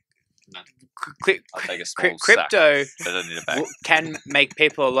 right? Like, No. cri- I'll take a small crypto sack. I don't need a bag. can make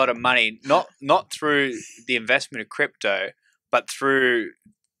people a lot of money, not through the investment of crypto, but through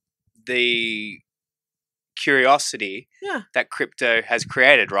the curiosity Yeah. that crypto has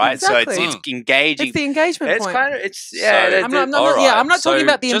created, right? So Exactly. it's engaging. It's the engagement It's point. kind of So- I'm not all I'm not so talking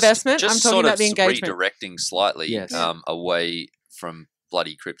about the just- investment. Just I'm talking sort about of the engagement. redirecting slightly Yes. away from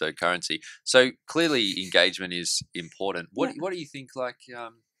bloody cryptocurrency. So clearly, engagement is important. What do you think? Where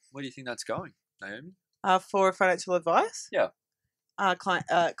do you think that's going, Naomi? For financial advice? Yeah. Client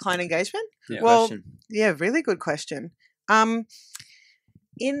engagement? Good Well, question. Yeah, really good question.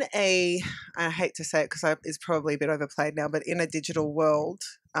 I hate to say it because it's probably a bit overplayed now, but in a digital world,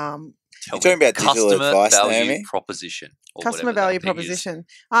 Tell talking me, about digital customer advice, value Naomi? proposition. Or customer whatever that value thing is. proposition.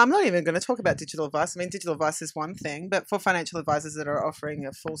 I'm not even going to talk about digital advice. I mean, digital advice is one thing, but for financial advisors that are offering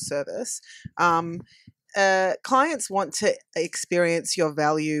a full service, clients want to experience your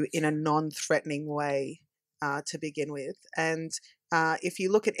value in a non-threatening way to begin with. And if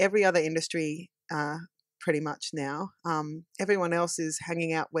you look at every other industry, pretty much now, everyone else is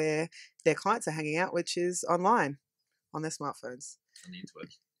hanging out where their clients are hanging out, which is online on their smartphones. On the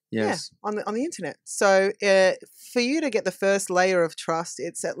interwebs. Yes. Yeah, on the internet. So for you to get the first layer of trust,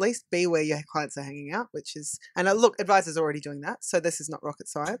 it's at least be where your clients are hanging out, which is, and look, advisors are already doing that, so this is not rocket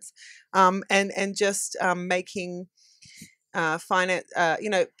science. And just making finance.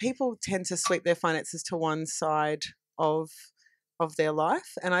 People tend to sweep their finances to one side of their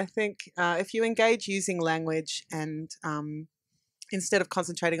life, and I think if you engage using language and instead of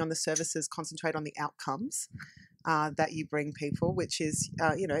concentrating on the services, concentrate on the outcomes that you bring people, which is,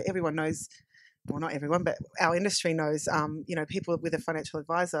 everyone knows, well, not everyone, but our industry knows, people with a financial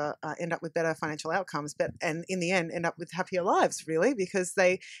advisor end up with better financial outcomes, and in the end end up with happier lives, really, because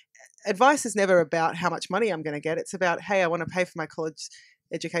advice is never about how much money I'm going to get. It's about, hey, I want to pay for my college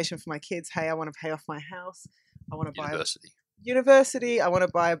education for my kids. Hey, I want to pay off my house. I want to buy university. I want to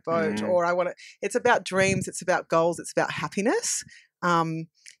buy a boat, or it's about dreams. It's about goals. It's about happiness.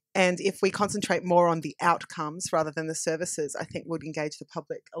 And if we concentrate more on the outcomes rather than the services, I think would engage the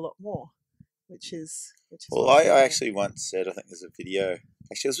public a lot more, which is. Well, I actually once said, I think there's a video.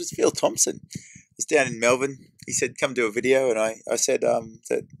 Actually, it was with Phil Thompson. I was down in Melbourne. He said, "Come do a video," and I said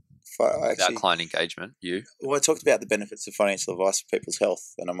that Without client engagement, Well, I talked about the benefits of financial advice for people's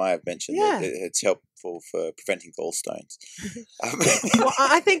health, and I may have mentioned that it's helpful for preventing gallstones. Well,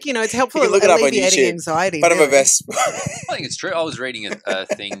 I think it's helpful You can look it up on alleviating YouTube. anxiety. One of my really. best. I think it's true. I was reading a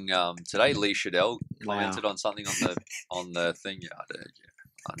thing today. Lee Shadell commented on something on the thing.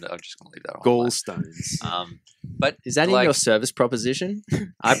 I'm just going to leave that on. Gallstones. But is that in your service proposition?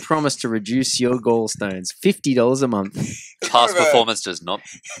 I promise to reduce your gallstones $50 a month. Past performance does not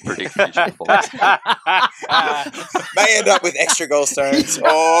predict future performance. May end up with extra gallstones.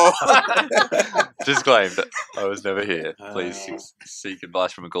 Oh, disclaimed. I was never here. Please seek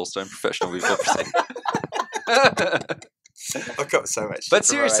advice from a gallstone professional before proceeding. I've got so much. But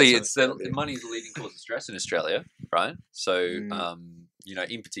seriously, money is the leading cause of stress in Australia, right? So,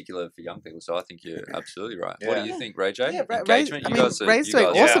 in particular for young people. So I think you're absolutely right. Yeah. What do you think, Ray J? Yeah, Engagement? Ray's doing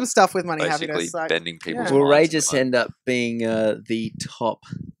awesome stuff with money basically happiness. bending people's Will minds. Ray just end up being the top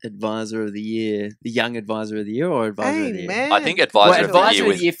advisor of the year, the young advisor of the year, or advisor of the year? Man. I think advisor of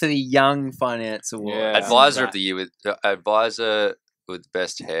the year for the young finance award. Yeah. Advisor of the year advisor with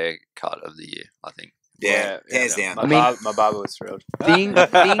best haircut of the year. I think. Yeah, hands down. My barber was thrilled. Things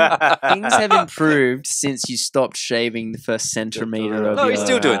have improved since you stopped shaving the first centimeter of No, your... he's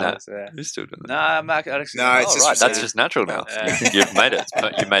still doing that. Yeah. He's still doing that. No, Mark, it's Right, that's just natural now. You've made it.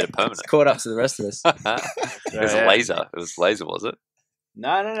 You've made it permanent. It's caught up to the rest of us. It was a laser. It was laser, was it?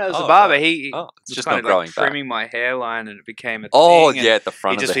 No, it was a barber. Right. He it's was just kind not of growing like back. trimming my hairline, and it became a Oh, thing. yeah, at the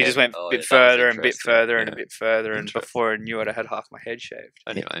front He of the just head. went a bit that further was and a bit interesting. further Yeah. and a bit further, and before I knew it, I had half my head shaved.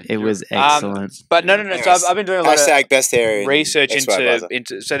 Anyway, It was excellent. But no. So I've been doing a lot of best hair research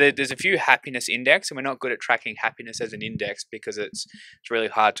into so there's a few happiness index, and we're not good at tracking happiness as an index because it's really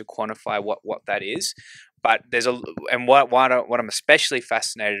hard to quantify what that is. But what I'm especially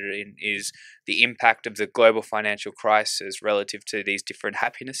fascinated in is the impact of the global financial crisis relative to these different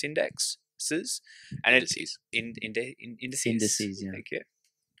happiness indexes and indices. Indices, yeah. Thank you.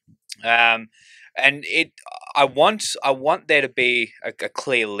 And I want there to be a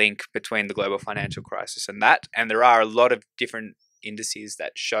clear link between the global financial crisis and that, and there are a lot of different indices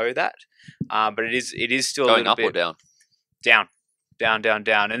that show that, but it is still Going a little up bit or down? Down,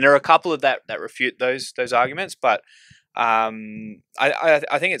 and there are a couple of that refute those arguments, but I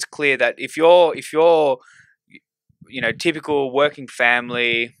think it's clear that if you're typical working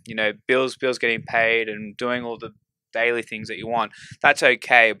family, bills getting paid and doing all the daily things that you want, that's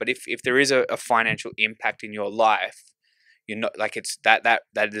okay. But if there is a financial impact in your life, you're not like it's that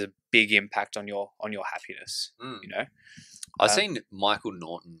is a big impact on your happiness. I've seen Michael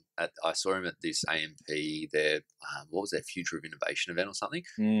Norton. I saw him at this AMP. Their what was their Future of Innovation event or something?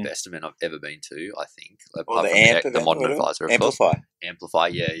 Best event I've ever been to. I think. Apart from the Modern Advisor, of course. Amplify.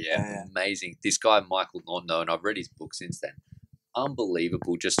 Yeah. Amazing. This guy Michael Norton, though, and I've read his book since then.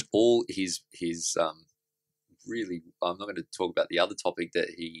 Unbelievable. Just all his really. I'm not going to talk about the other topic that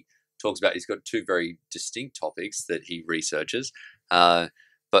he talks about. He's got two very distinct topics that he researches,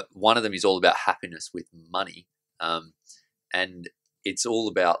 but one of them is all about happiness with money. And it's all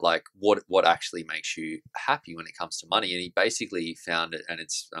about like what actually makes you happy when it comes to money. And he basically found it, and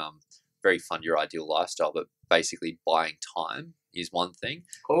it's very fund your ideal lifestyle, but basically buying time is one thing.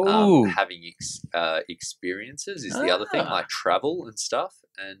 Having experiences is the other thing, like travel and stuff,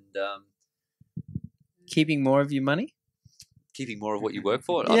 and keeping more of your money. Keeping more of what you work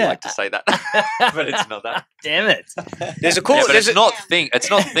for. Yeah. I'd like to say that, but it's not that. Damn it! There's a cool. Yeah, but it's not things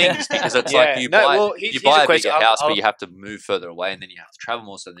because it's like you buy a bigger house, but you have to move further away, and then you have to travel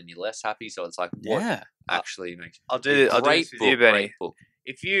more, so then you're less happy. So it's like what actually makes. I'll do this with you, Benny. Book.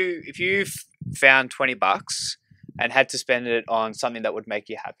 If you found $20 and had to spend it on something that would make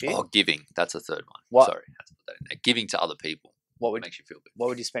you happy, Giving. That's a third one. What? Sorry, I had to put that in there. Giving to other people. What makes you feel good? What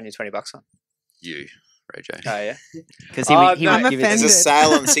would you spend your $20 on? You. Ray J. Oh yeah, because he would give it. There's a sale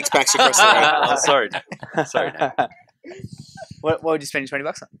on 6 packs across the road. Oh, sorry. No. What would you spend your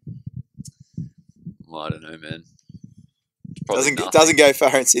 $20 on? Well, I don't know, man. Doesn't go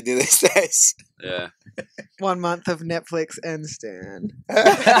far in Sydney these days. Yeah. 1 month of Netflix and Stan.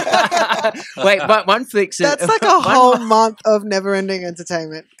 Wait, but one flicks. That's like a whole month of never-ending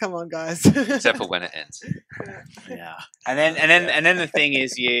entertainment. Come on, guys. Except for when it ends. Yeah. And then the thing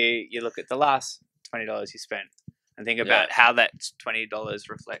is, you look at the last $20 you spent and think about how that $20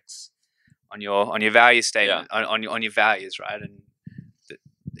 reflects on your value statement, on your values, right? And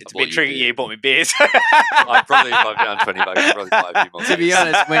it's a bought bit you tricky. beer. Yeah, you bought me beers. I'd probably, if I found $20, I'd probably buy a few more. To be beers.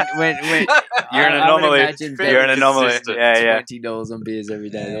 honest, when You're an I would anomaly. imagine Very You're an anomaly. consistent. Yeah. $20 on beers every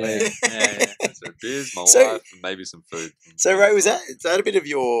day of the week. So beers, my So- wife, and maybe some food. So, Ray, is that a bit of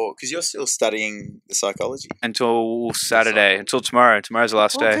your? Because you're still studying the psychology. Until Saturday. Until tomorrow. Tomorrow's the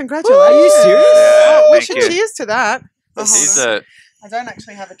last Well, day. congratulations. Are you serious? Oh, we thank should you. cheers to that. Oh, This hold is on. I don't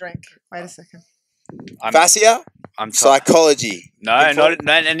actually have a drink. Wait a second. Fascia, I'm psychology. No,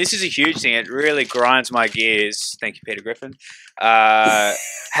 and this is a huge thing. It really grinds my gears. Thank you, Peter Griffin.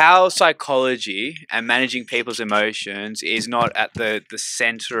 How psychology and managing people's emotions is not at the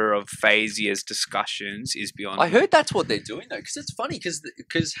center of Phasia's discussions is beyond. I heard that's what they're doing though, because it's funny because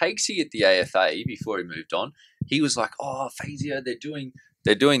Hakesy at the AFA before he moved on, he was like, "Oh, Phasia, they're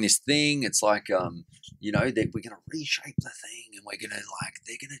doing this thing. It's like, we're going to reshape the thing, and they're going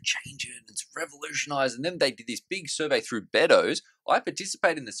to change it. And it's revolutionized." And then they did this big survey through Beddoes. I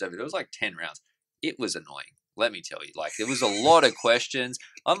participated in the survey. There was like 10 rounds. It was annoying. Let me tell you, like there was a lot of questions.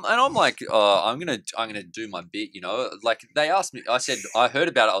 And I'm like, I'm gonna do my bit. Like they asked me. I said I heard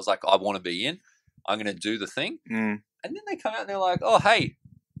about it. I was like, I want to be in. I'm gonna do the thing. And then they come out and they're like, oh hey,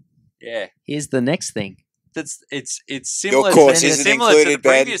 yeah. Here's the next thing. It's similar. Your course it's isn't similar to the included,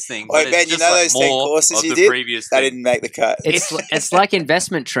 Ben. previous thing. Wait, but Ben, it's you just know like those 10 more courses of you the did? previous That thing. didn't make the cut. It's like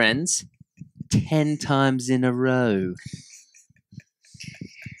investment trends 10 times in a row.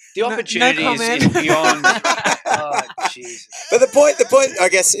 The opportunity is beyond. Oh, Jesus. But the point, I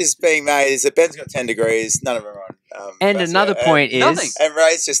guess, is being made is that Ben's got 10 degrees. None of them are on. And Fascia, another point nothing. is, And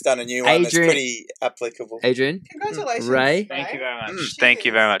Ray's just done a new one that's Adrian- pretty applicable. Adrian, Congratulations. Ray. Thank you very much. Mm. Thank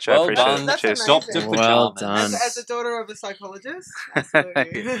you very much. I Well appreciate done. it. That's Cheers. amazing. Doctor Well Pajamas. done. As a daughter of a psychologist,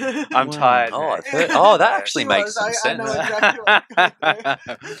 absolutely. I'm Wow. tired. Oh, man. I've heard, oh, that actually She makes was. some I sense. know exactly what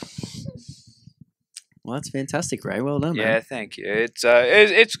you're going through. Well, that's fantastic, Ray. Well done, man. Yeah, thank you. It's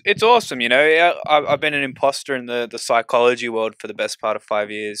awesome. I've been an imposter in the psychology world for the best part of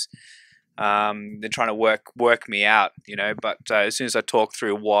 5 years. They're trying to work me out, But as soon as I talk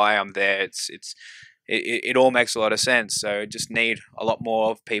through why I'm there, it all makes a lot of sense. So I just need a lot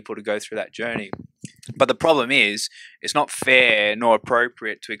more of people to go through that journey. But the problem is, it's not fair nor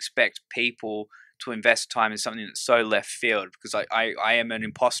appropriate to expect people to invest time in something that's so left field, because I am an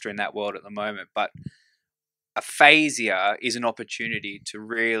imposter in that world at the moment. But aphasia is an opportunity to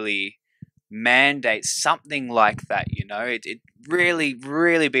really mandate something like that. It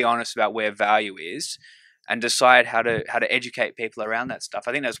really be honest about where value is and decide how to educate people around that stuff.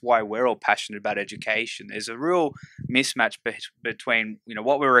 I think that's why we're all passionate about education. There's a real mismatch between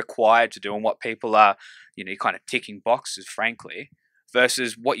what we're required to do and what people are kind of ticking boxes, frankly,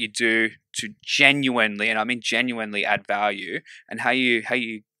 versus what you do to genuinely, and I mean genuinely, add value, and how you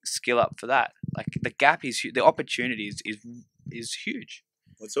skill up for that. Like the gap is the opportunity is huge.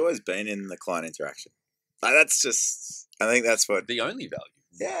 It's always been in the client interaction. That's just, I think that's what. The only value.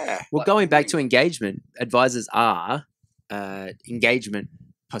 Yeah. Well, going back to engagement, advisors are engagement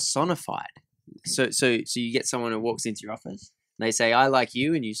personified. So you get someone who walks into your office, and they say, "I like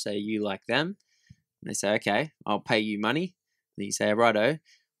you," and you say, "You like them." And they say, "Okay, I'll pay you money." And you say, "Righto.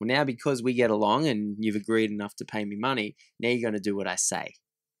 Well, now because we get along and you've agreed enough to pay me money, now you're going to do what I say."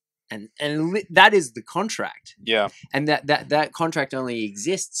 And that is the contract. Yeah. And that contract only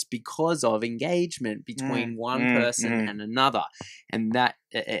exists because of engagement between one person and another. And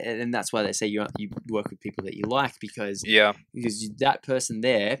that's why they say you work with people that you like, because that person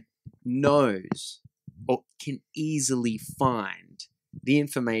there knows or can easily find the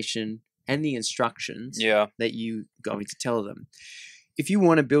information and the instructions that you're going to tell them. If you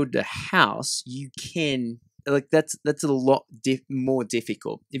want to build a house, you can. That's a lot more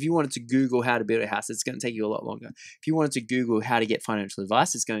difficult. If you wanted to Google how to build a house, it's going to take you a lot longer. If you wanted to Google how to get financial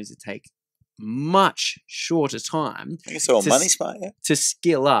advice, it's going to take much shorter time. I guess all money smart, yeah. To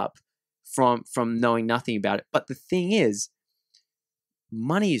skill up from knowing nothing about it. But the thing is,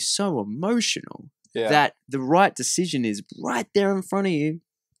 money is so emotional that the right decision is right there in front of you,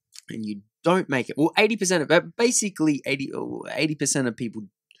 and you don't make it. Well, 80% of basically 80% of people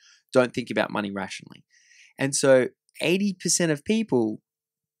don't think about money rationally. And so 80% of people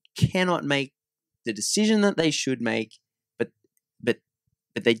cannot make the decision that they should make, but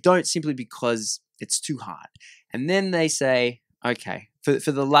they don't, simply because it's too hard. And then they say, okay, for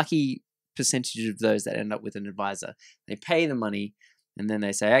the lucky percentage of those that end up with an advisor, they pay the money and then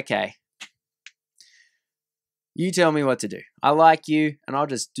they say, okay, you tell me what to do. I like you and I'll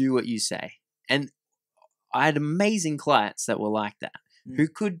just do what you say. And I had amazing clients that were like that.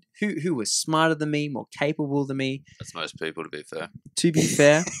 Who were smarter than me, more capable than me. That's most people, to be fair.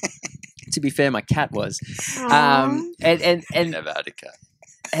 To be fair, my cat was. And Never had a cat.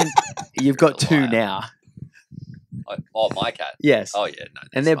 And you've got You're a two liar. now. My cat. Yes. Oh yeah, no.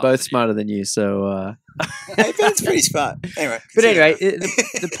 And they're both than you. smarter than you. So, Hey, Ben's pretty smart. Anyway. but anyway, continue.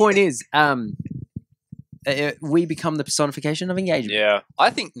 the point is, we become the personification of engagement. Yeah. I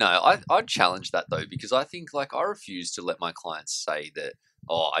think I'd challenge that though, because I think like I refuse to let my clients say that.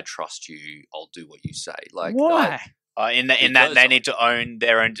 Oh, I trust you. I'll do what you say. Like Why? In that Because they need to own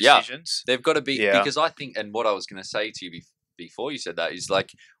their own Yeah. decisions. they've got to be Yeah. because I think, and what I was going to say to you before you said that is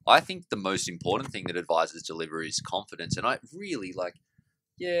like I think the most important thing that advisors deliver is confidence, and I really like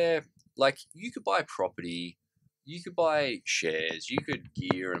you could buy property, you could buy shares, you could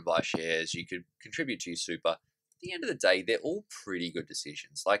gear and buy shares, you could contribute to your super. At the end of the day, they're all pretty good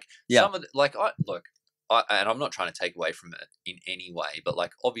decisions. Like some of and I'm not trying to take away from it in any way, but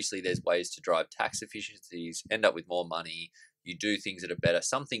like obviously there's ways to drive tax efficiencies, end up with more money. You do things that are better.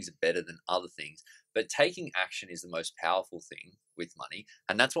 Some things are better than other things, but taking action is the most powerful thing with money,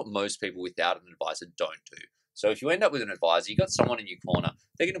 and that's what most people without an advisor don't do. So if you end up with an advisor, you got someone in your corner,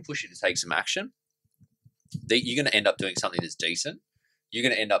 they're going to push you to take some action. You're going to end up doing something that's decent. You're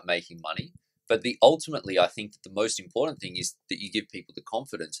going to end up making money. But ultimately, I think that the most important thing is that you give people the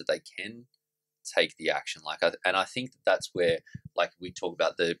confidence that they can take the action. And I think that's where, like we talk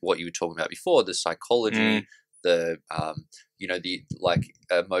about what you were talking about before, the psychology, the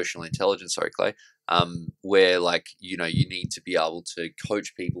emotional intelligence. Sorry, Clay. Where you need to be able to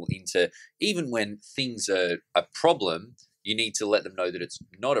coach people into, even when things are a problem, you need to let them know that it's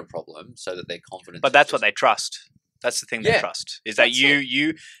not a problem, so that they're confident. But that's what they trust. That's the thing they trust, is that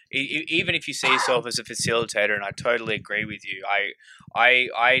you even if you see yourself as a facilitator, and I totally agree with you.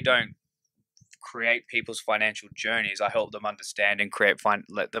 I don't create people's financial journeys. I help them understand and create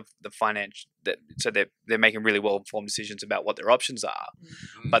the financial, so they're making really well informed decisions about what their options are.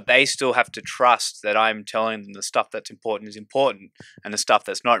 But they still have to trust that I'm telling them the stuff that's important is important, and the stuff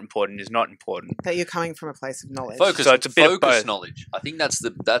that's not important is not important. That you're coming from a place of knowledge. So it's a bit of both. Knowledge. I think that's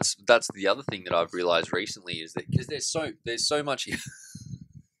the other thing that I've realized recently is that because there's so much.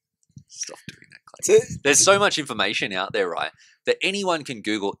 Stop doing that, Clay. There's so much information out there, right? That anyone can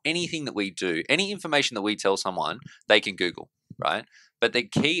Google anything that we do, any information that we tell someone, they can Google, right? But the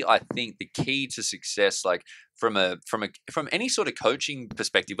key to success, like from any sort of coaching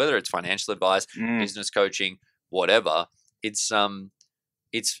perspective, whether it's financial advice, business coaching, whatever, it's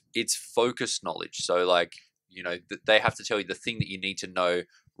focused knowledge. So they have to tell you the thing that you need to know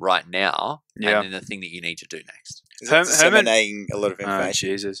right now, and then the thing that you need to do next. Disseminating a lot of information.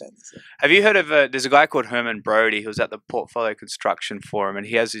 Oh, Jesus. Have you heard of there's a guy called Herman Brody who's at the Portfolio Construction Forum, and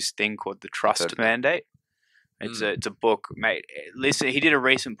he has this thing called the Trust Mandate. It's a book, mate. Listen, he did a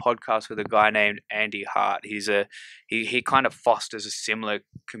recent podcast with a guy named Andy Hart. He kind of fosters a similar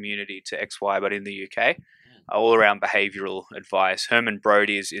community to XY, but in the UK, all around behavioral advice. Herman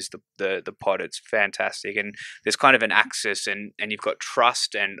Brody is the pod. It's fantastic, and there's kind of an axis, and you've got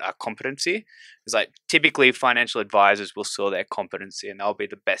trust and competency. It's like typically financial advisors will sell their competency, and they'll be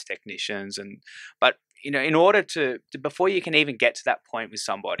the best technicians, but in order to before you can even get to that point with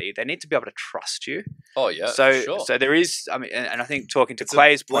somebody, they need to be able to trust you. Oh yeah, so for sure. So there is, and I think talking to It's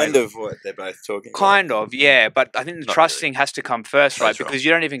Clay's a blend point, of what they're both talking kind about. of, yeah, but I think the Not trust really. thing has to come first, right? That's Because right. you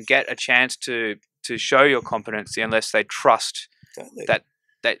don't even get a chance to show your competency unless they trust Totally.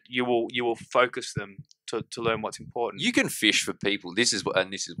 that you will focus them to learn what's important. You can fish for people. This is why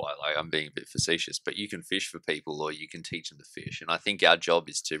I'm being a bit facetious, but you can fish for people, or you can teach them to fish. And I think our job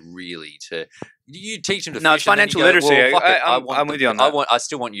is to you teach them to fish. No, it's and then financial you go, literacy. Well, fuck it, I'm with you on that. I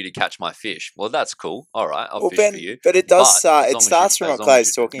still want you to catch my fish. Well, that's cool. All right, I'll fish for you. But it does. But as It long as starts you- from as what long as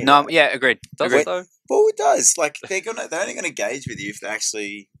Clay's you- talking No, about. yeah, agreed. Does Agreed. it though? Well, it does. Like they're only gonna engage with you if they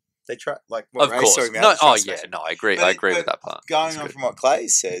actually try. Like what Of Ray's course. talking No. about. the Oh trust yeah. factor. No, I agree. But I agree with but that part. Going That's on good. from what Clay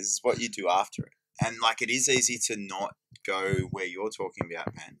says, is what you do after it, and like it is easy to not go where you're talking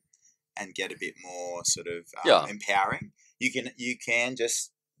about, man, and get a bit more sort of empowering. You can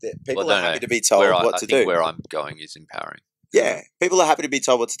just people are happy to be told what to do. Where I'm going is empowering. Yeah, people are happy to be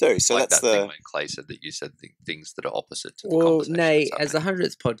told what to do. So like that's that thing when Clay said that you said things that are opposite to the Well, conversation. Nay, that's as the happening.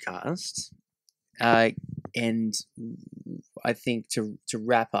 100th podcast, and I think to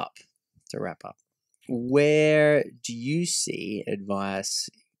wrap up, where do you see advice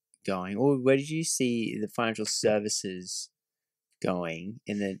going, or where do you see the financial services going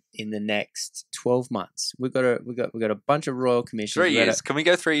in the next 12 months? We've got a bunch of royal commissions. 3 years. Can we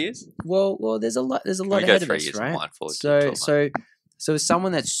go 3 years? Well, there's a lot we ahead go of 3 us, years? right? I'm forward to 12 So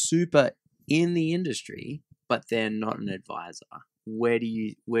someone that's super in the industry, but they're not an advisor, where do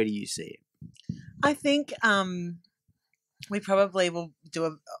you see it? I think we probably will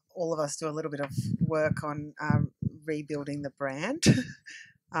all of us do a little bit of work on rebuilding the brand.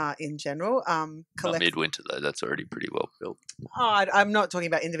 in general. Not midwinter though. That's already pretty well built. I'm not talking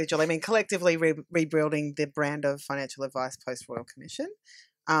about individual. I mean collectively rebuilding the brand of financial advice post Royal Commission.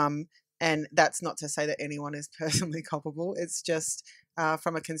 And that's not to say that anyone is personally culpable. It's just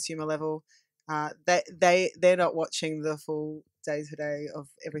from a consumer level, they're not watching the full day-to-day of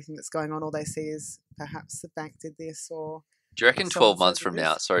everything that's going on. All they see is perhaps the bank did this or... Do you reckon 12 months from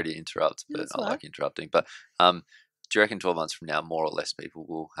now, sorry to interrupt, but I like interrupting, but do you reckon 12 months from now, more or less people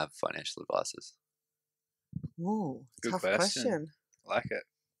will have financial advisors? Ooh, Good tough question. question. I like it.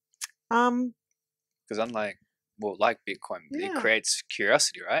 Because unlike Bitcoin, it creates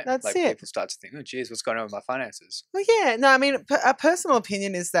curiosity, right? That's like it. People start to think, oh, geez, what's going on with my finances? Well, yeah. No, I mean, a personal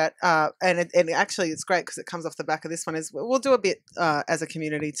opinion is that, and actually it's great because it comes off the back of this one, is we'll do a bit as a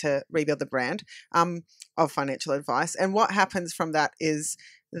community to rebuild the brand of financial advice. And what happens from that is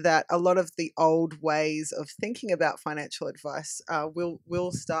that a lot of the old ways of thinking about financial advice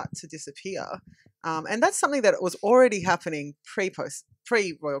will start to disappear. And that's something that was already happening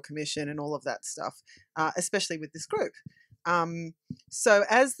pre-Royal Commission and all of that stuff, especially with this group. So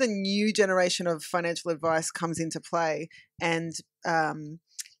as the new generation of financial advice comes into play and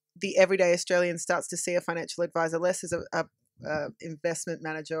the everyday Australian starts to see a financial advisor less as a investment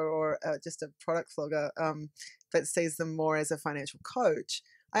manager or just a product flogger, but sees them more as a financial coach,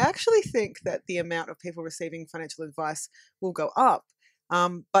 I actually think that the amount of people receiving financial advice will go up.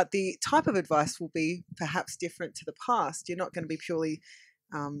 But the type of advice will be perhaps different to the past. You're not going to be purely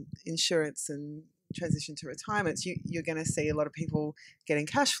insurance and transition to retirements. You're going to see a lot of people getting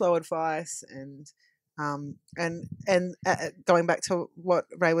cash flow advice and going back to what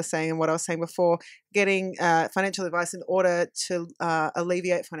Ray was saying and what I was saying before, getting financial advice in order to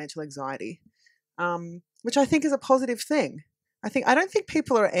alleviate financial anxiety, which I think is a positive thing. I don't think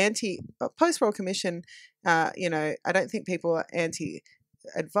people are anti post Royal Commission. I don't think people are anti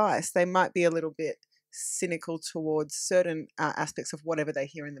advice. They might be a little bit cynical towards certain aspects of whatever they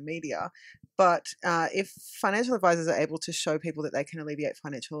hear in the media. But if financial advisors are able to show people that they can alleviate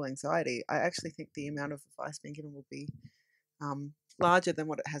financial anxiety, I actually think the amount of advice being given will be larger than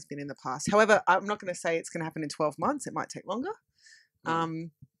what it has been in the past. However, I'm not going to say it's going to happen in 12 months. It might take longer.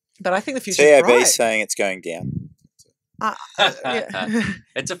 But I think the future is bright. TAB saying it's going down.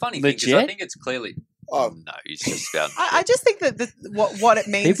 It's a funny thing because I think it's clearly... Oh no, he's just about... I just think that what it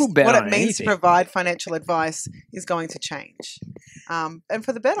means to provide financial advice is going to change, and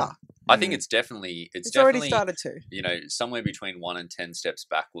for the better. I think it's definitely already started to. Somewhere between 1 and 10 steps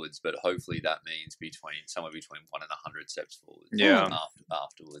backwards, but hopefully that means somewhere between 1 and 100 steps forward. Yeah.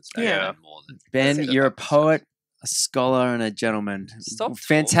 Afterwards. Yeah. More than Ben, you're a poet, a scholar, and a gentleman. Stop.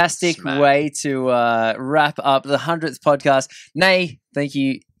 Fantastic way to wrap up the 100th podcast. Nay, thank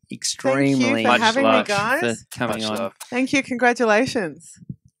you extremely for having me, much guys. for coming on. Thank you. Congratulations.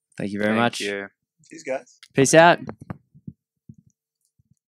 Thank you very much. Thank you. Cheers, guys. Peace out.